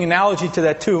interesting analogy to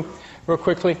that, too, real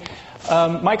quickly.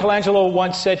 Michelangelo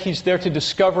once said he's there to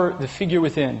discover the figure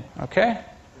within. Okay?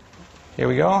 Here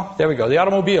we go. There we go. The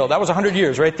automobile. That was 100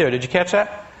 years right there. Did you catch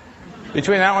that?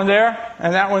 Between that one there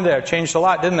and that one there. Changed a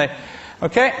lot, didn't they?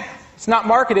 Okay? It's not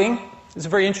marketing. It's a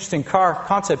very interesting car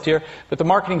concept here, but the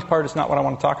marketing part is not what I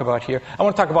want to talk about here. I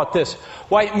want to talk about this.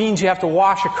 Why it means you have to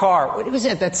wash a car. What is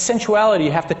it? That sensuality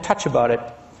you have to touch about it.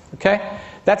 Okay?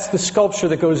 That's the sculpture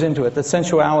that goes into it, the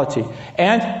sensuality.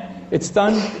 And it's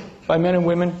done by men and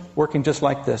women working just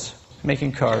like this,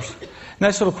 making cars.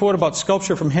 Nice little quote about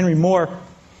sculpture from Henry Moore.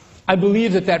 I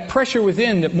believe that pressure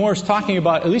within that Moore is talking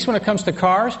about, at least when it comes to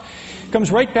cars, comes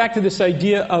right back to this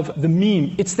idea of the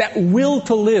meme. It's that will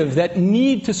to live, that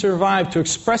need to survive, to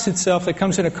express itself that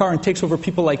comes in a car and takes over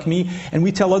people like me, and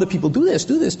we tell other people, do this,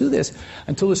 do this, do this,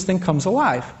 until this thing comes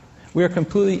alive. We are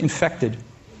completely infected.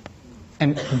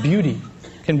 And beauty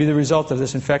can be the result of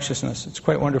this infectiousness. It's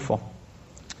quite wonderful.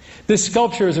 This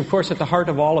sculpture is, of course, at the heart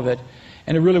of all of it,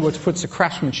 and it really what puts the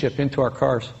craftsmanship into our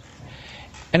cars.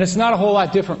 And it's not a whole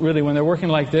lot different, really, when they're working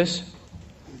like this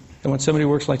than when somebody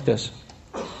works like this.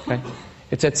 Okay?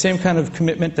 It's that same kind of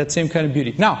commitment, that same kind of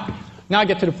beauty. Now I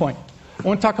get to the point. I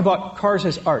want to talk about cars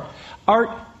as art. Art,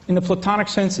 in the Platonic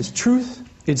sense, is truth,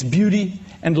 it's beauty,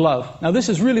 and love. Now, this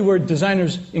is really where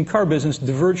designers in car business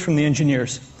diverge from the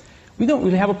engineers. We don't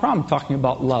really have a problem talking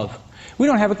about love. We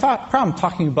don't have a problem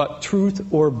talking about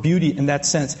truth or beauty in that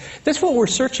sense. That's what we're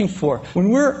searching for. When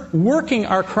we're working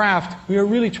our craft, we are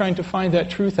really trying to find that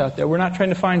truth out there. We're not trying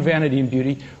to find vanity and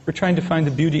beauty. We're trying to find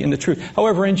the beauty in the truth.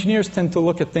 However, engineers tend to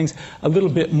look at things a little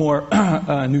bit more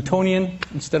Newtonian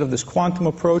instead of this quantum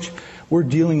approach. We're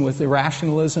dealing with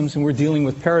irrationalisms and we're dealing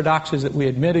with paradoxes that we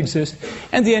admit exist.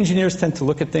 And the engineers tend to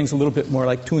look at things a little bit more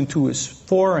like 2 and 2 is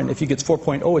 4, and if he gets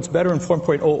 4.0, it's better, and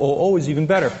 4.000 is even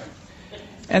better.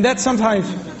 And that sometimes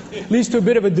leads to a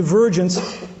bit of a divergence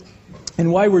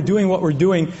in why we're doing what we're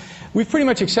doing. We've pretty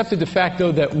much accepted the fact,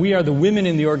 though, that we are the women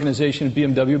in the organization of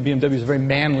BMW. BMW is a very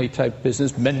manly type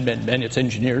business. Men, it's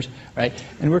engineers, right?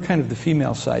 And we're kind of the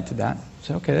female side to that.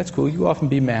 So, okay, that's cool. You often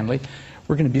be manly.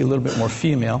 We're going to be a little bit more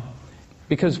female.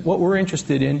 Because what we're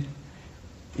interested in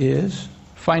is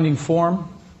finding form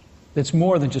that's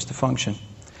more than just a function.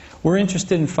 We're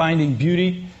interested in finding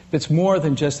beauty that's more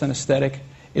than just an aesthetic.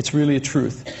 It's really a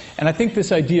truth. And I think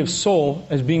this idea of soul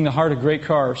as being the heart of great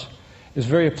cars is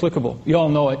very applicable. You all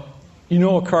know it. You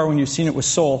know a car when you've seen it with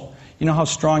soul. You know how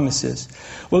strong this is.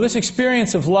 Well, this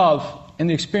experience of love and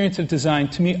the experience of design,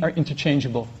 to me, are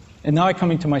interchangeable. And now I'm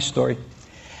coming to my story.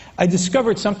 I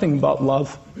discovered something about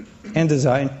love and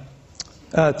design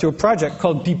through a project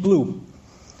called Deep Blue.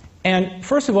 And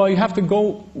first of all, you have to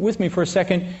go with me for a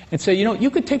second and say, you know,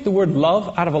 you could take the word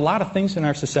love out of a lot of things in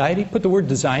our society, put the word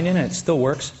design in, and it still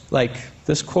works. Like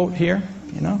this quote here,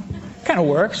 you know, kind of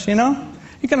works, you know.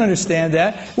 You can understand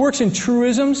that. It works in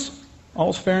truisms.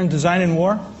 All's fair in design and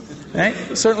war. Right?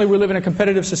 Certainly we live in a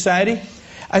competitive society.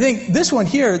 I think this one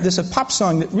here, this is a pop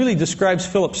song that really describes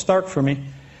Philip Stark for me.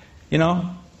 You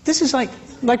know, this is like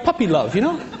puppy love, you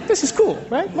know. This is cool,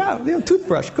 right? Wow, you know,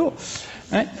 toothbrush, cool.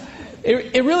 Right?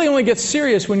 It really only gets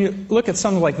serious when you look at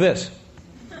something like this.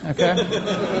 Okay?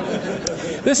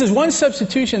 This is one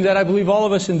substitution that I believe all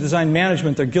of us in design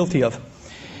management are guilty of.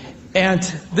 And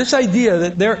this idea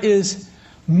that there is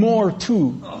more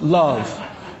to love,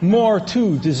 more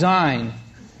to design,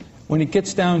 when it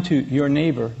gets down to your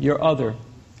neighbor, your other.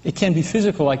 It can be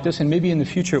physical like this, and maybe in the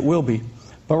future it will be.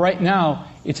 But right now,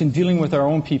 it's in dealing with our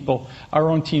own people, our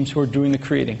own teams who are doing the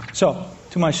creating. So,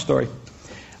 to my story.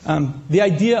 The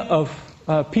idea of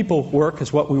people work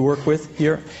is what we work with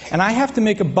here. And I have to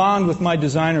make a bond with my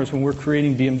designers when we're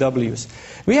creating BMWs.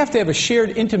 We have to have a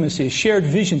shared intimacy, a shared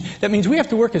vision. That means we have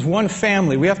to work as one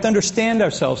family. We have to understand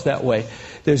ourselves that way.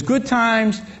 There's good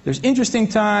times, there's interesting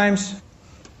times,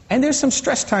 and there's some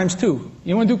stress times too.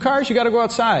 You want to do cars, you got to go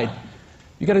outside.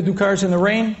 You got to do cars in the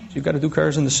rain, you got to do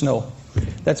cars in the snow.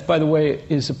 That's, by the way,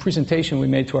 is a presentation we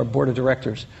made to our board of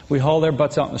directors. We haul their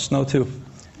butts out in the snow too.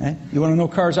 Right? You want to know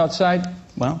cars outside?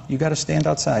 Well, you got to stand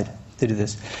outside to do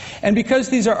this. And because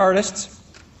these are artists,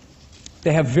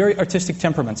 they have very artistic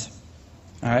temperaments.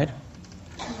 All right?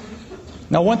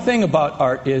 Now, one thing about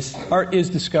art is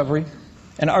discovery,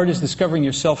 and art is discovering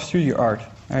yourself through your art.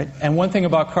 All right? And one thing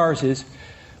about cars is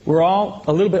we're all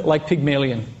a little bit like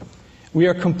Pygmalion. We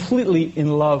are completely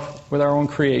in love with our own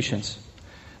creations.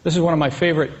 This is one of my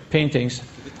favorite paintings.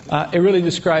 It really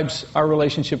describes our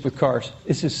relationship with cars.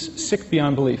 It's just sick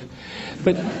beyond belief.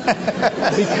 But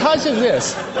because of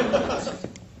this,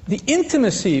 the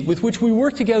intimacy with which we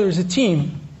work together as a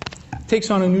team takes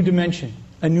on a new dimension,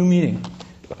 a new meaning.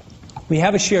 We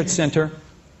have a shared center.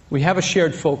 We have a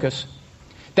shared focus.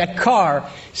 That car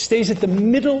stays at the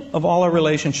middle of all our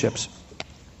relationships.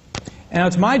 And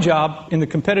it's my job in the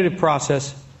competitive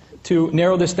process to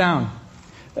narrow this down.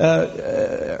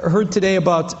 Heard today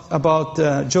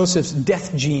about Joseph's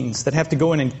death genes that have to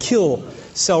go in and kill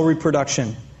cell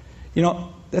reproduction. You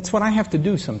know, that's what I have to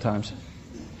do sometimes.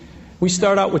 We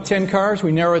start out with 10 cars,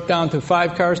 we narrow it down to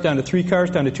 5 cars, down to 3 cars,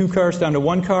 down to 2 cars, down to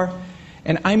 1 car,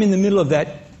 and I'm in the middle of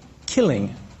that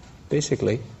killing,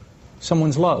 basically,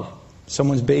 someone's love,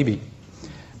 someone's baby.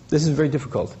 This is very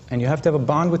difficult, and you have to have a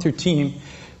bond with your team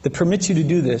that permits you to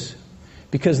do this,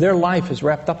 because their life is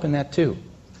wrapped up in that too.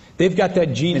 They've got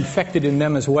that gene infected in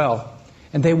them as well,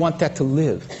 and they want that to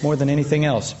live more than anything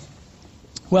else.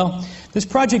 Well, this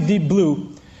Project Deep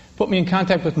Blue put me in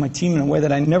contact with my team in a way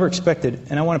that I never expected,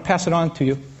 and I want to pass it on to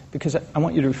you because I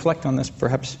want you to reflect on this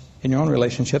perhaps in your own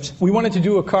relationships. We wanted to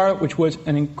do a car which was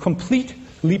an incomplete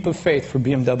leap of faith for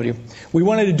BMW. We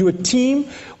wanted to do a team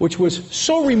which was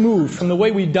so removed from the way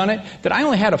we'd done it that I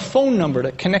only had a phone number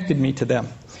that connected me to them.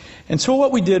 And so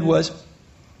what we did was,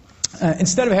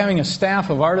 instead of having a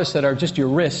staff of artists that are just your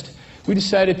wrist, we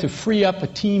decided to free up a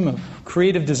team of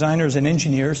creative designers and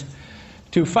engineers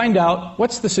to find out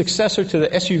what's the successor to the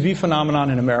SUV phenomenon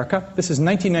in America. This is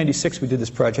 1996 we did this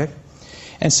project.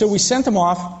 And so we sent them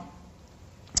off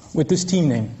with this team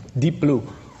name, Deep Blue.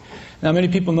 Now, many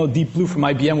people know Deep Blue from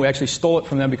IBM. We actually stole it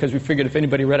from them because we figured if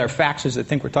anybody read our faxes, they'd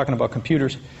think we're talking about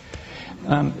computers.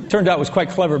 It turned out it was quite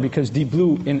clever because Deep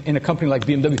Blue in a company like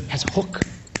BMW has a hook.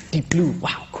 Deep Blue,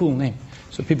 wow, cool name.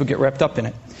 So people get wrapped up in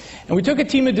it. And we took a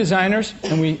team of designers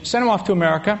and we sent them off to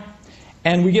America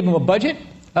and we gave them a budget,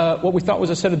 what we thought was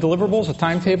a set of deliverables, a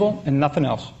timetable, and nothing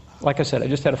else. Like I said, I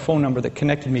just had a phone number that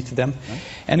connected me to them.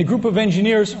 And a group of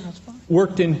engineers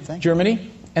worked in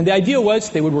Germany. And the idea was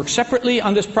they would work separately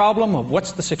on this problem of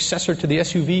what's the successor to the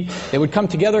SUV. They would come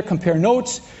together, compare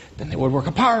notes, then they would work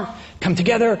apart, come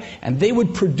together, and they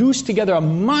would produce together a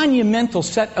monumental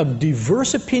set of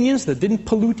diverse opinions that didn't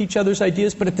pollute each other's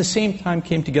ideas, but at the same time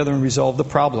came together and resolved the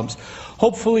problems.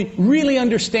 Hopefully, really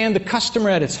understand the customer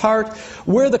at its heart,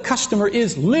 where the customer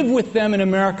is, live with them in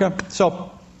America.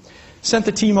 So, sent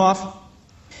the team off,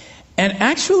 and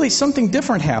actually something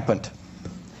different happened.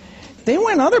 They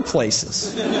went other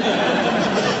places.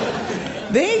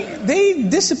 They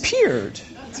disappeared,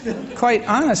 quite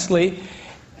honestly,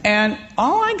 and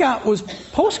all I got was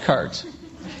postcards.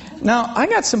 Now, I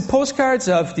got some postcards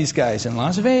of these guys in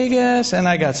Las Vegas, and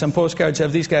I got some postcards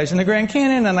of these guys in the Grand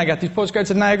Canyon, and I got these postcards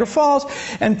of Niagara Falls,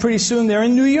 and pretty soon they're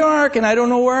in New York, and I don't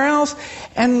know where else,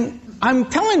 and I'm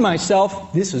telling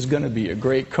myself, this is going to be a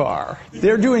great car.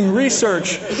 They're doing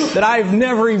research that I've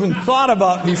never even thought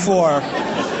about before.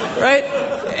 Right?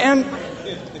 And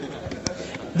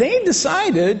they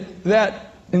decided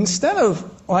that instead of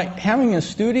like having a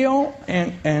studio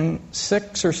and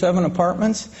 6 or 7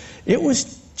 apartments, it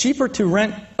was cheaper to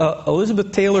rent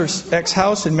Elizabeth Taylor's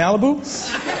ex-house in Malibu.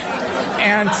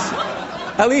 And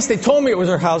at least they told me it was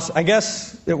her house. I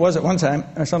guess it was at one time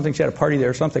or something. She had a party there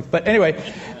or something. But anyway,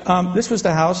 this was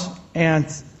the house, and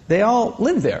they all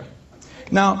lived there.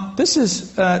 Now, this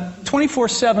is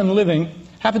 24/7 living.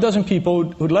 Half a dozen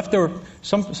people who'd left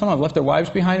some have left their wives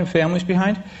behind and families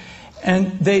behind.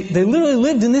 And they literally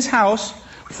lived in this house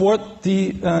for the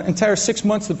entire 6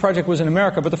 months the project was in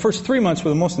America, but the first 3 months were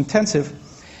the most intensive.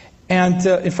 And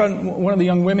in front, one of the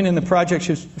young women in the project,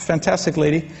 she was a fantastic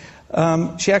lady,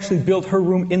 she actually built her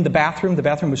room in the bathroom. The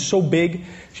bathroom was so big,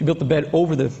 she built the bed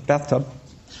over the bathtub.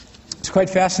 It's quite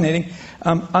fascinating.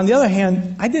 On the other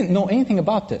hand, I didn't know anything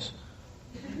about this.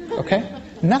 Okay?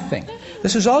 Nothing.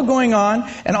 This is all going on,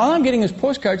 and all I'm getting is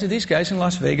postcards of these guys in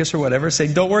Las Vegas or whatever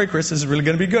saying, don't worry, Chris, this is really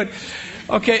going to be good.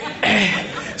 Okay,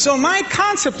 so my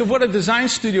concept of what a design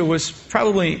studio was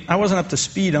probably, I wasn't up to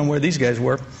speed on where these guys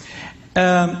were.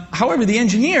 However, the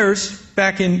engineers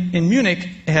back in Munich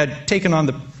had taken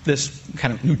on this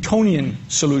kind of Newtonian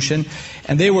solution,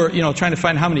 and they were, trying to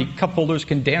find how many cup holders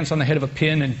can dance on the head of a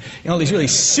pin, and these really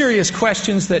serious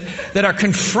questions that are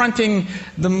confronting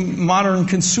the modern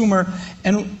consumer.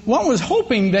 And one was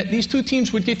hoping that these two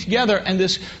teams would get together, and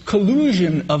this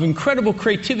collusion of incredible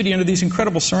creativity under these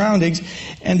incredible surroundings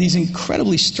and these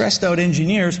incredibly stressed out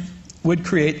engineers would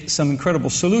create some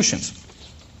incredible solutions.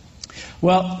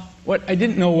 Well, what I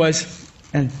didn't know was,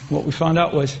 and what we found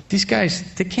out was, these guys,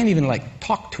 they can't even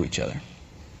talk to each other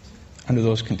under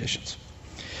those conditions.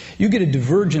 You get a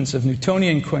divergence of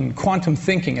Newtonian quantum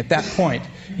thinking at that point.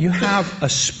 You have a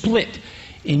split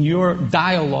in your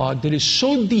dialogue that is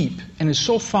so deep and is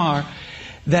so far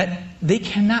that they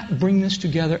cannot bring this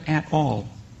together at all.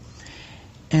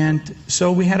 And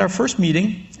so we had our first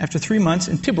meeting after 3 months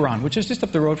in Tiburon, which is just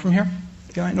up the road from here.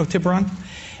 You might know Tiburon.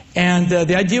 And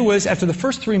the idea was, after the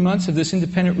first 3 months of this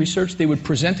independent research, they would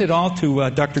present it all to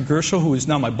Dr. Gershel, who is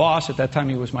now my boss. At that time,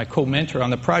 he was my co-mentor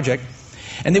on the project.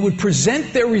 And they would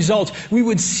present their results. We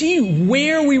would see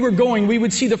where we were going. We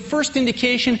would see the first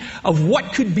indication of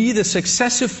what could be the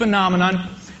successive phenomenon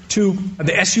to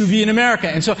the SUV in America.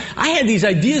 And so I had these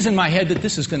ideas in my head that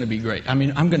this is going to be great. I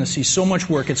mean, I'm going to see so much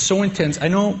work. It's so intense. I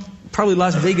know probably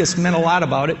Las Vegas meant a lot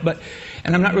about it,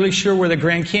 and I'm not really sure where the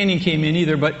Grand Canyon came in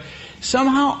either, but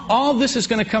somehow all this is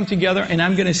going to come together, and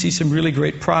I'm going to see some really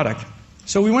great product.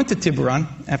 So we went to Tiburon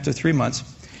after 3 months,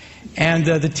 and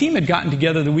the team had gotten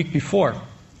together the week before,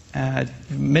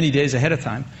 many days ahead of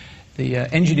time. The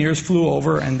engineers flew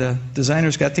over, and the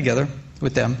designers got together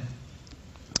with them,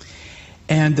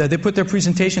 and they put their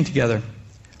presentation together.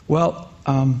 Well,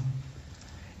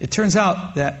 it turns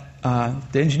out that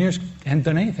the engineers hadn't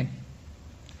done anything.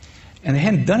 And they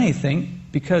hadn't done anything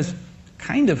because,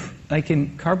 kind of like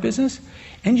in car business,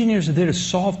 engineers are there to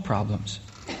solve problems.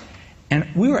 And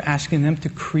we were asking them to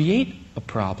create a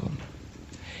problem.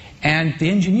 And the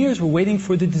engineers were waiting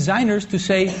for the designers to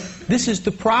say, this is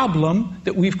the problem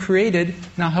that we've created,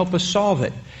 now help us solve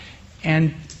it.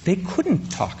 And they couldn't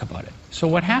talk about it. So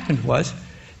what happened was,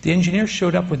 the engineers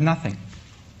showed up with nothing.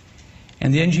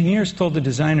 And the engineers told the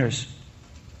designers,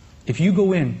 if you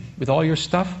go in with all your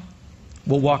stuff,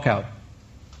 we'll walk out.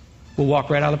 we'll walk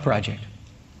right out of the project.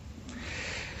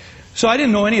 So I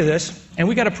didn't know any of this, and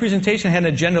we got a presentation that had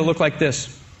an agenda that looked like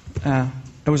this. There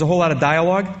was a whole lot of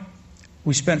dialogue.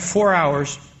 We spent 4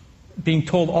 hours being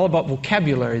told all about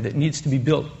vocabulary that needs to be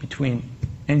built between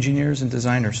engineers and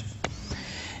designers.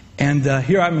 And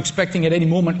here I'm expecting at any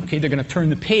moment, okay, they're going to turn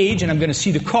the page, and I'm going to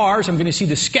see the cars, I'm going to see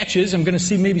the sketches, I'm going to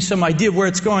see maybe some idea of where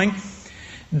it's going.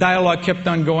 Dialogue kept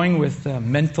on going with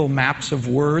mental maps of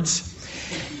words.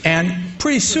 And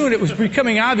pretty soon it was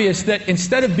becoming obvious that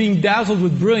instead of being dazzled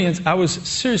with brilliance, I was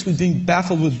seriously being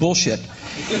baffled with bullshit.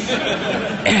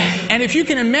 And if you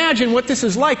can imagine what this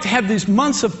is like to have these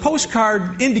months of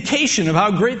postcard indication of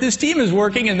how great this team is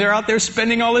working, and they're out there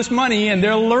spending all this money, and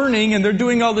they're learning, and they're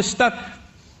doing all this stuff.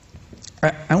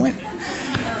 I went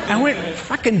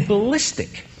fucking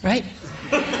ballistic, right?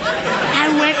 I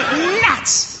went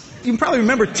nuts. You can probably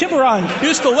remember Tiburon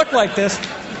used to look like this.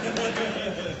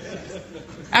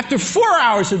 After 4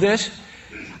 hours of this,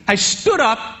 I stood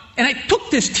up and I took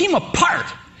this team apart.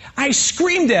 I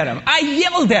screamed at them. I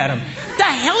yelled at them. What the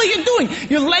hell are you doing?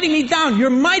 You're letting me down. You're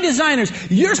my designers.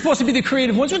 You're supposed to be the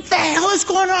creative ones. What the hell is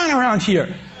going on around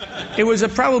here? It was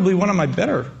probably one of my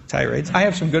better tirades. I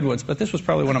have some good ones, but this was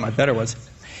probably one of my better ones.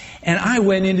 And I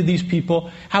went into these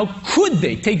people. How could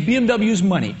they take BMW's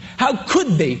money? How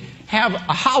could they have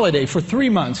a holiday for 3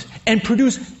 months and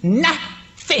produce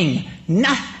nothing?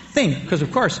 Because,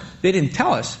 of course, they didn't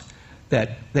tell us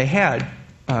that they had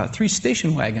 3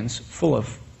 station wagons full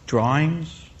of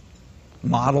drawings,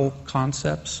 model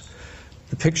concepts,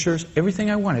 the pictures, everything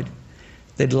I wanted.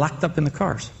 They'd locked up in the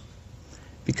cars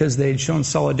because they'd shown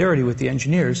solidarity with the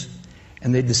engineers,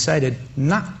 and they decided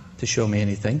not to show me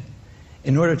anything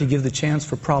in order to give the chance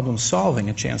for problem solving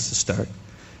a chance to start,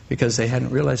 because they hadn't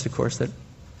realized, of course, that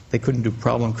they couldn't do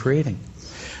problem creating.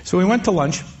 So we went to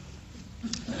lunch,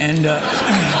 and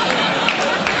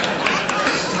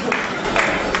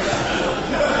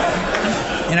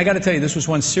and I got to tell you, this was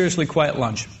one seriously quiet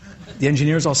lunch. The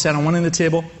engineers all sat on one end of the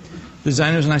table, the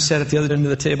designers and I sat at the other end of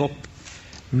the table,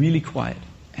 really quiet.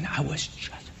 And I was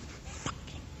just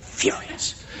fucking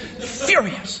furious,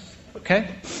 okay?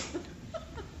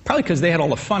 Probably because they had all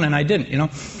the fun and I didn't, you know.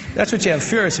 That's what you have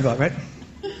furious about, right?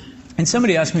 And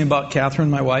somebody asked me about Catherine,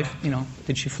 my wife, you know,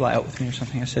 did she fly out with me or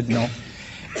something? I said no.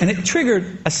 And it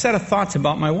triggered a set of thoughts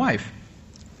about my wife.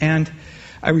 And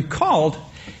I recalled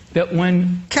that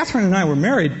when Catherine and I were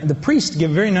married, the priest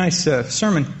gave a very nice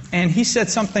sermon, and he said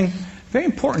something very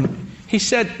important. He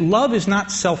said, love is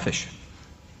not selfish.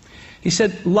 He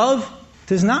said, love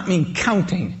does not mean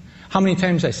counting how many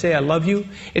times I say I love you.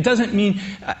 It doesn't mean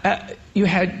you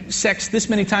had sex this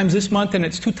many times this month and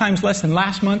it's 2 times less than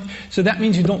last month, so that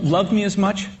means you don't love me as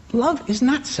much. Love is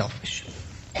not selfish.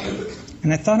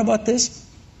 And I thought about this,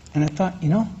 and I thought, you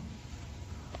know,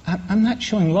 I'm not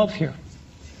showing love here.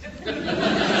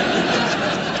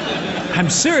 I'm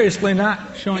seriously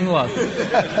not showing love.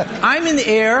 I'm in the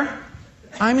air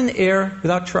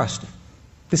without trust.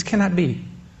 This cannot be.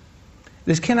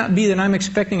 This cannot be that I'm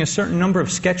expecting a certain number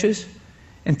of sketches,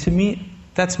 and to me,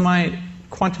 that's my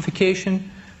quantification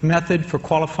method for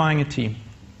qualifying a team.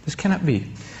 This cannot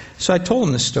be. So I told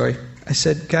them this story. I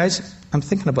said, guys, I'm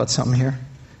thinking about something here.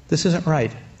 This isn't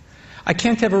right. I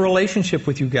can't have a relationship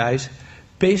with you guys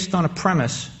based on a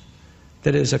premise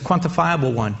that is a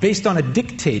quantifiable one, based on a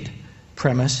dictate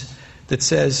premise that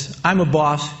says, I'm a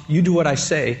boss, you do what I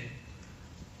say,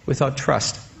 without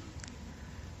trust.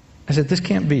 I said, this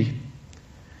can't be.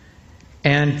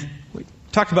 And we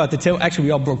talked about the table. Actually,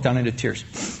 we all broke down into tears,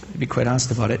 to be quite honest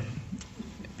about it,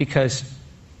 because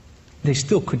they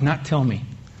still could not tell me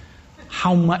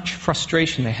how much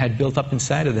frustration they had built up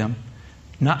inside of them,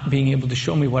 not being able to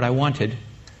show me what I wanted,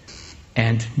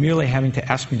 and merely having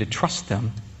to ask me to trust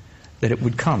them that it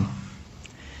would come.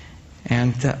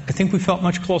 And I think we felt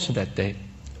much closer that day.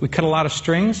 We cut a lot of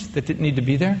strings that didn't need to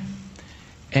be there,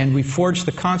 and we forged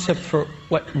the concept for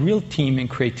what real team and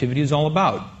creativity is all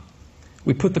about.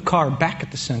 We put the car back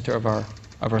at the center of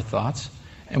our thoughts,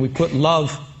 and we put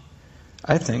love,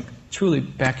 I think, truly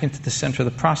back into the center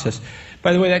of the process.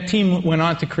 By the way, that team went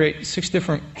on to create 6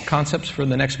 different concepts for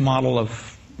the next model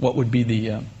of what would be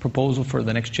the proposal for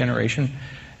the next generation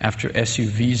after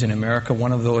SUVs in America.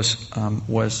 One of those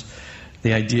was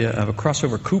the idea of a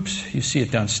crossover coupes. You see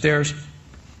it downstairs.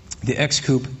 The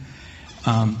X-Coupe.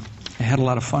 I had a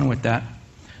lot of fun with that.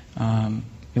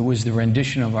 It was the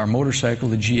rendition of our motorcycle,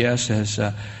 the GS,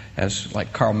 as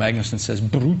like Carl Magnuson says,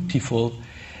 beautiful,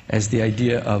 as the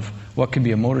idea of what could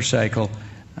be a motorcycle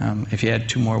if you had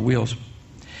 2 more wheels.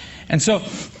 And so,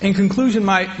 in conclusion,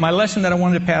 my lesson that I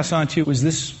wanted to pass on to you was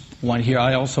this one here.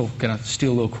 I also going to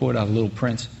steal a little quote out of Little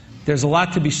Prince. There's a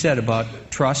lot to be said about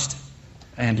trust,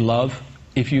 and love,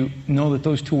 if you know that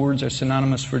those two words are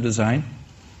synonymous for design.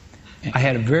 I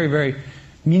had a very, very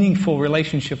meaningful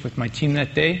relationship with my team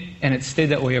that day, and it's stayed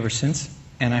that way ever since.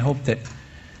 And I hope that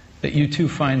you too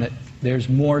find that there's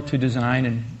more to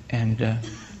design and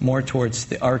more towards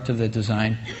the art of the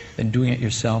design than doing it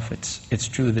yourself. It's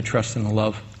truly the trust and the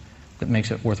love that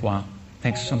makes it worthwhile.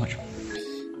 Thanks so much.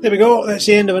 There we go. That's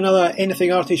the end of another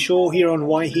Anything Arty show here on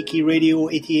Waiheke Radio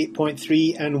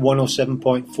 88.3 and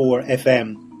 107.4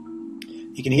 FM.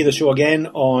 You can hear the show again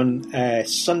on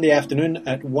Sunday afternoon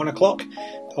at 1 o'clock,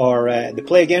 or the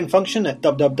play again function at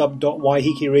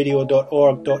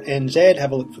www.waihekeradio.org.nz.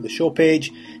 Have a look for the show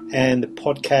page, and the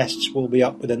podcasts will be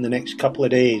up within the next couple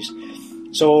of days.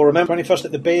 So remember, 21st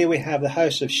at the Bay, we have the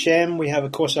House of Shem. We have,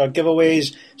 of course, our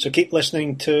giveaways. So keep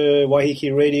listening to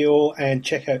Waiheke Radio and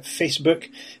check out Facebook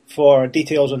for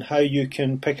details on how you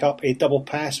can pick up a double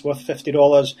pass worth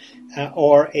 $50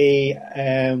 or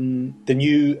the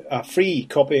new free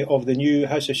copy of the new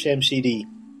House of Shem CD.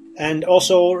 And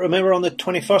also remember, on the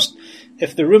 21st,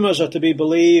 if the rumours are to be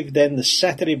believed, then the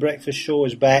Saturday Breakfast Show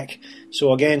is back.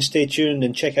 So again, stay tuned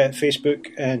and check out Facebook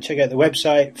and check out the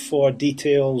website for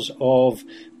details of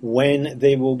when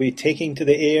they will be taking to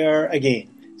the air again.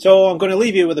 So I'm going to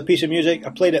leave you with a piece of music.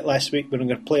 I played it last week, but I'm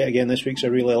going to play it again this week, so I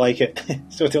really like it.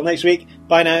 So till next week,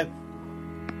 bye now.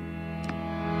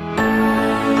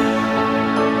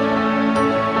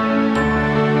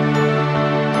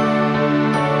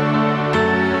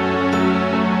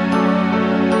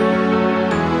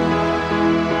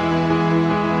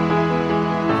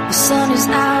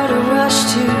 Out, a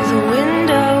rush to the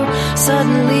window.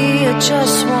 Suddenly I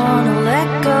just want to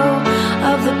let go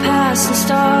of the past and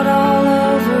start all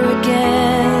over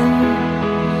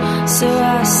again. So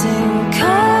I sing,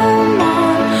 come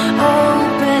on,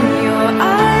 open your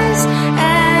eyes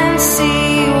and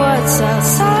see what's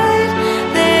outside.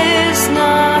 There's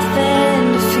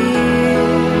nothing to fear.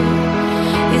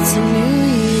 It's a new year.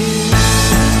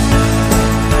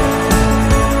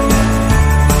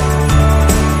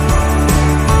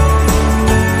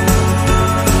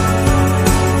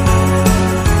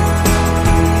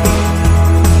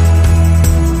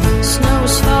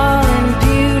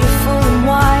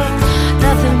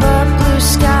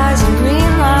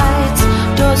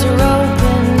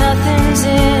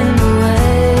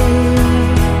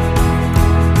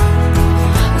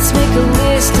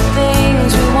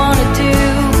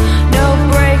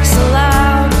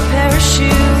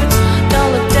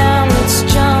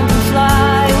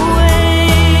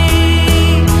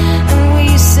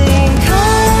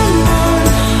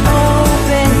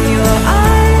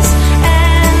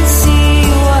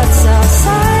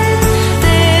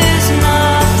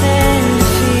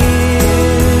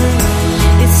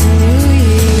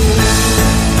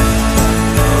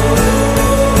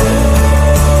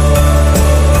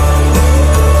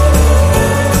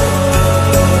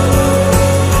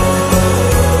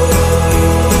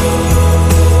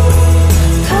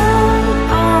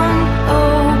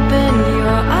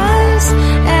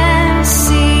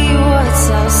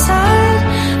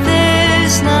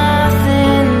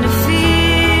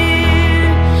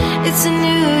 It's a new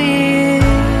year.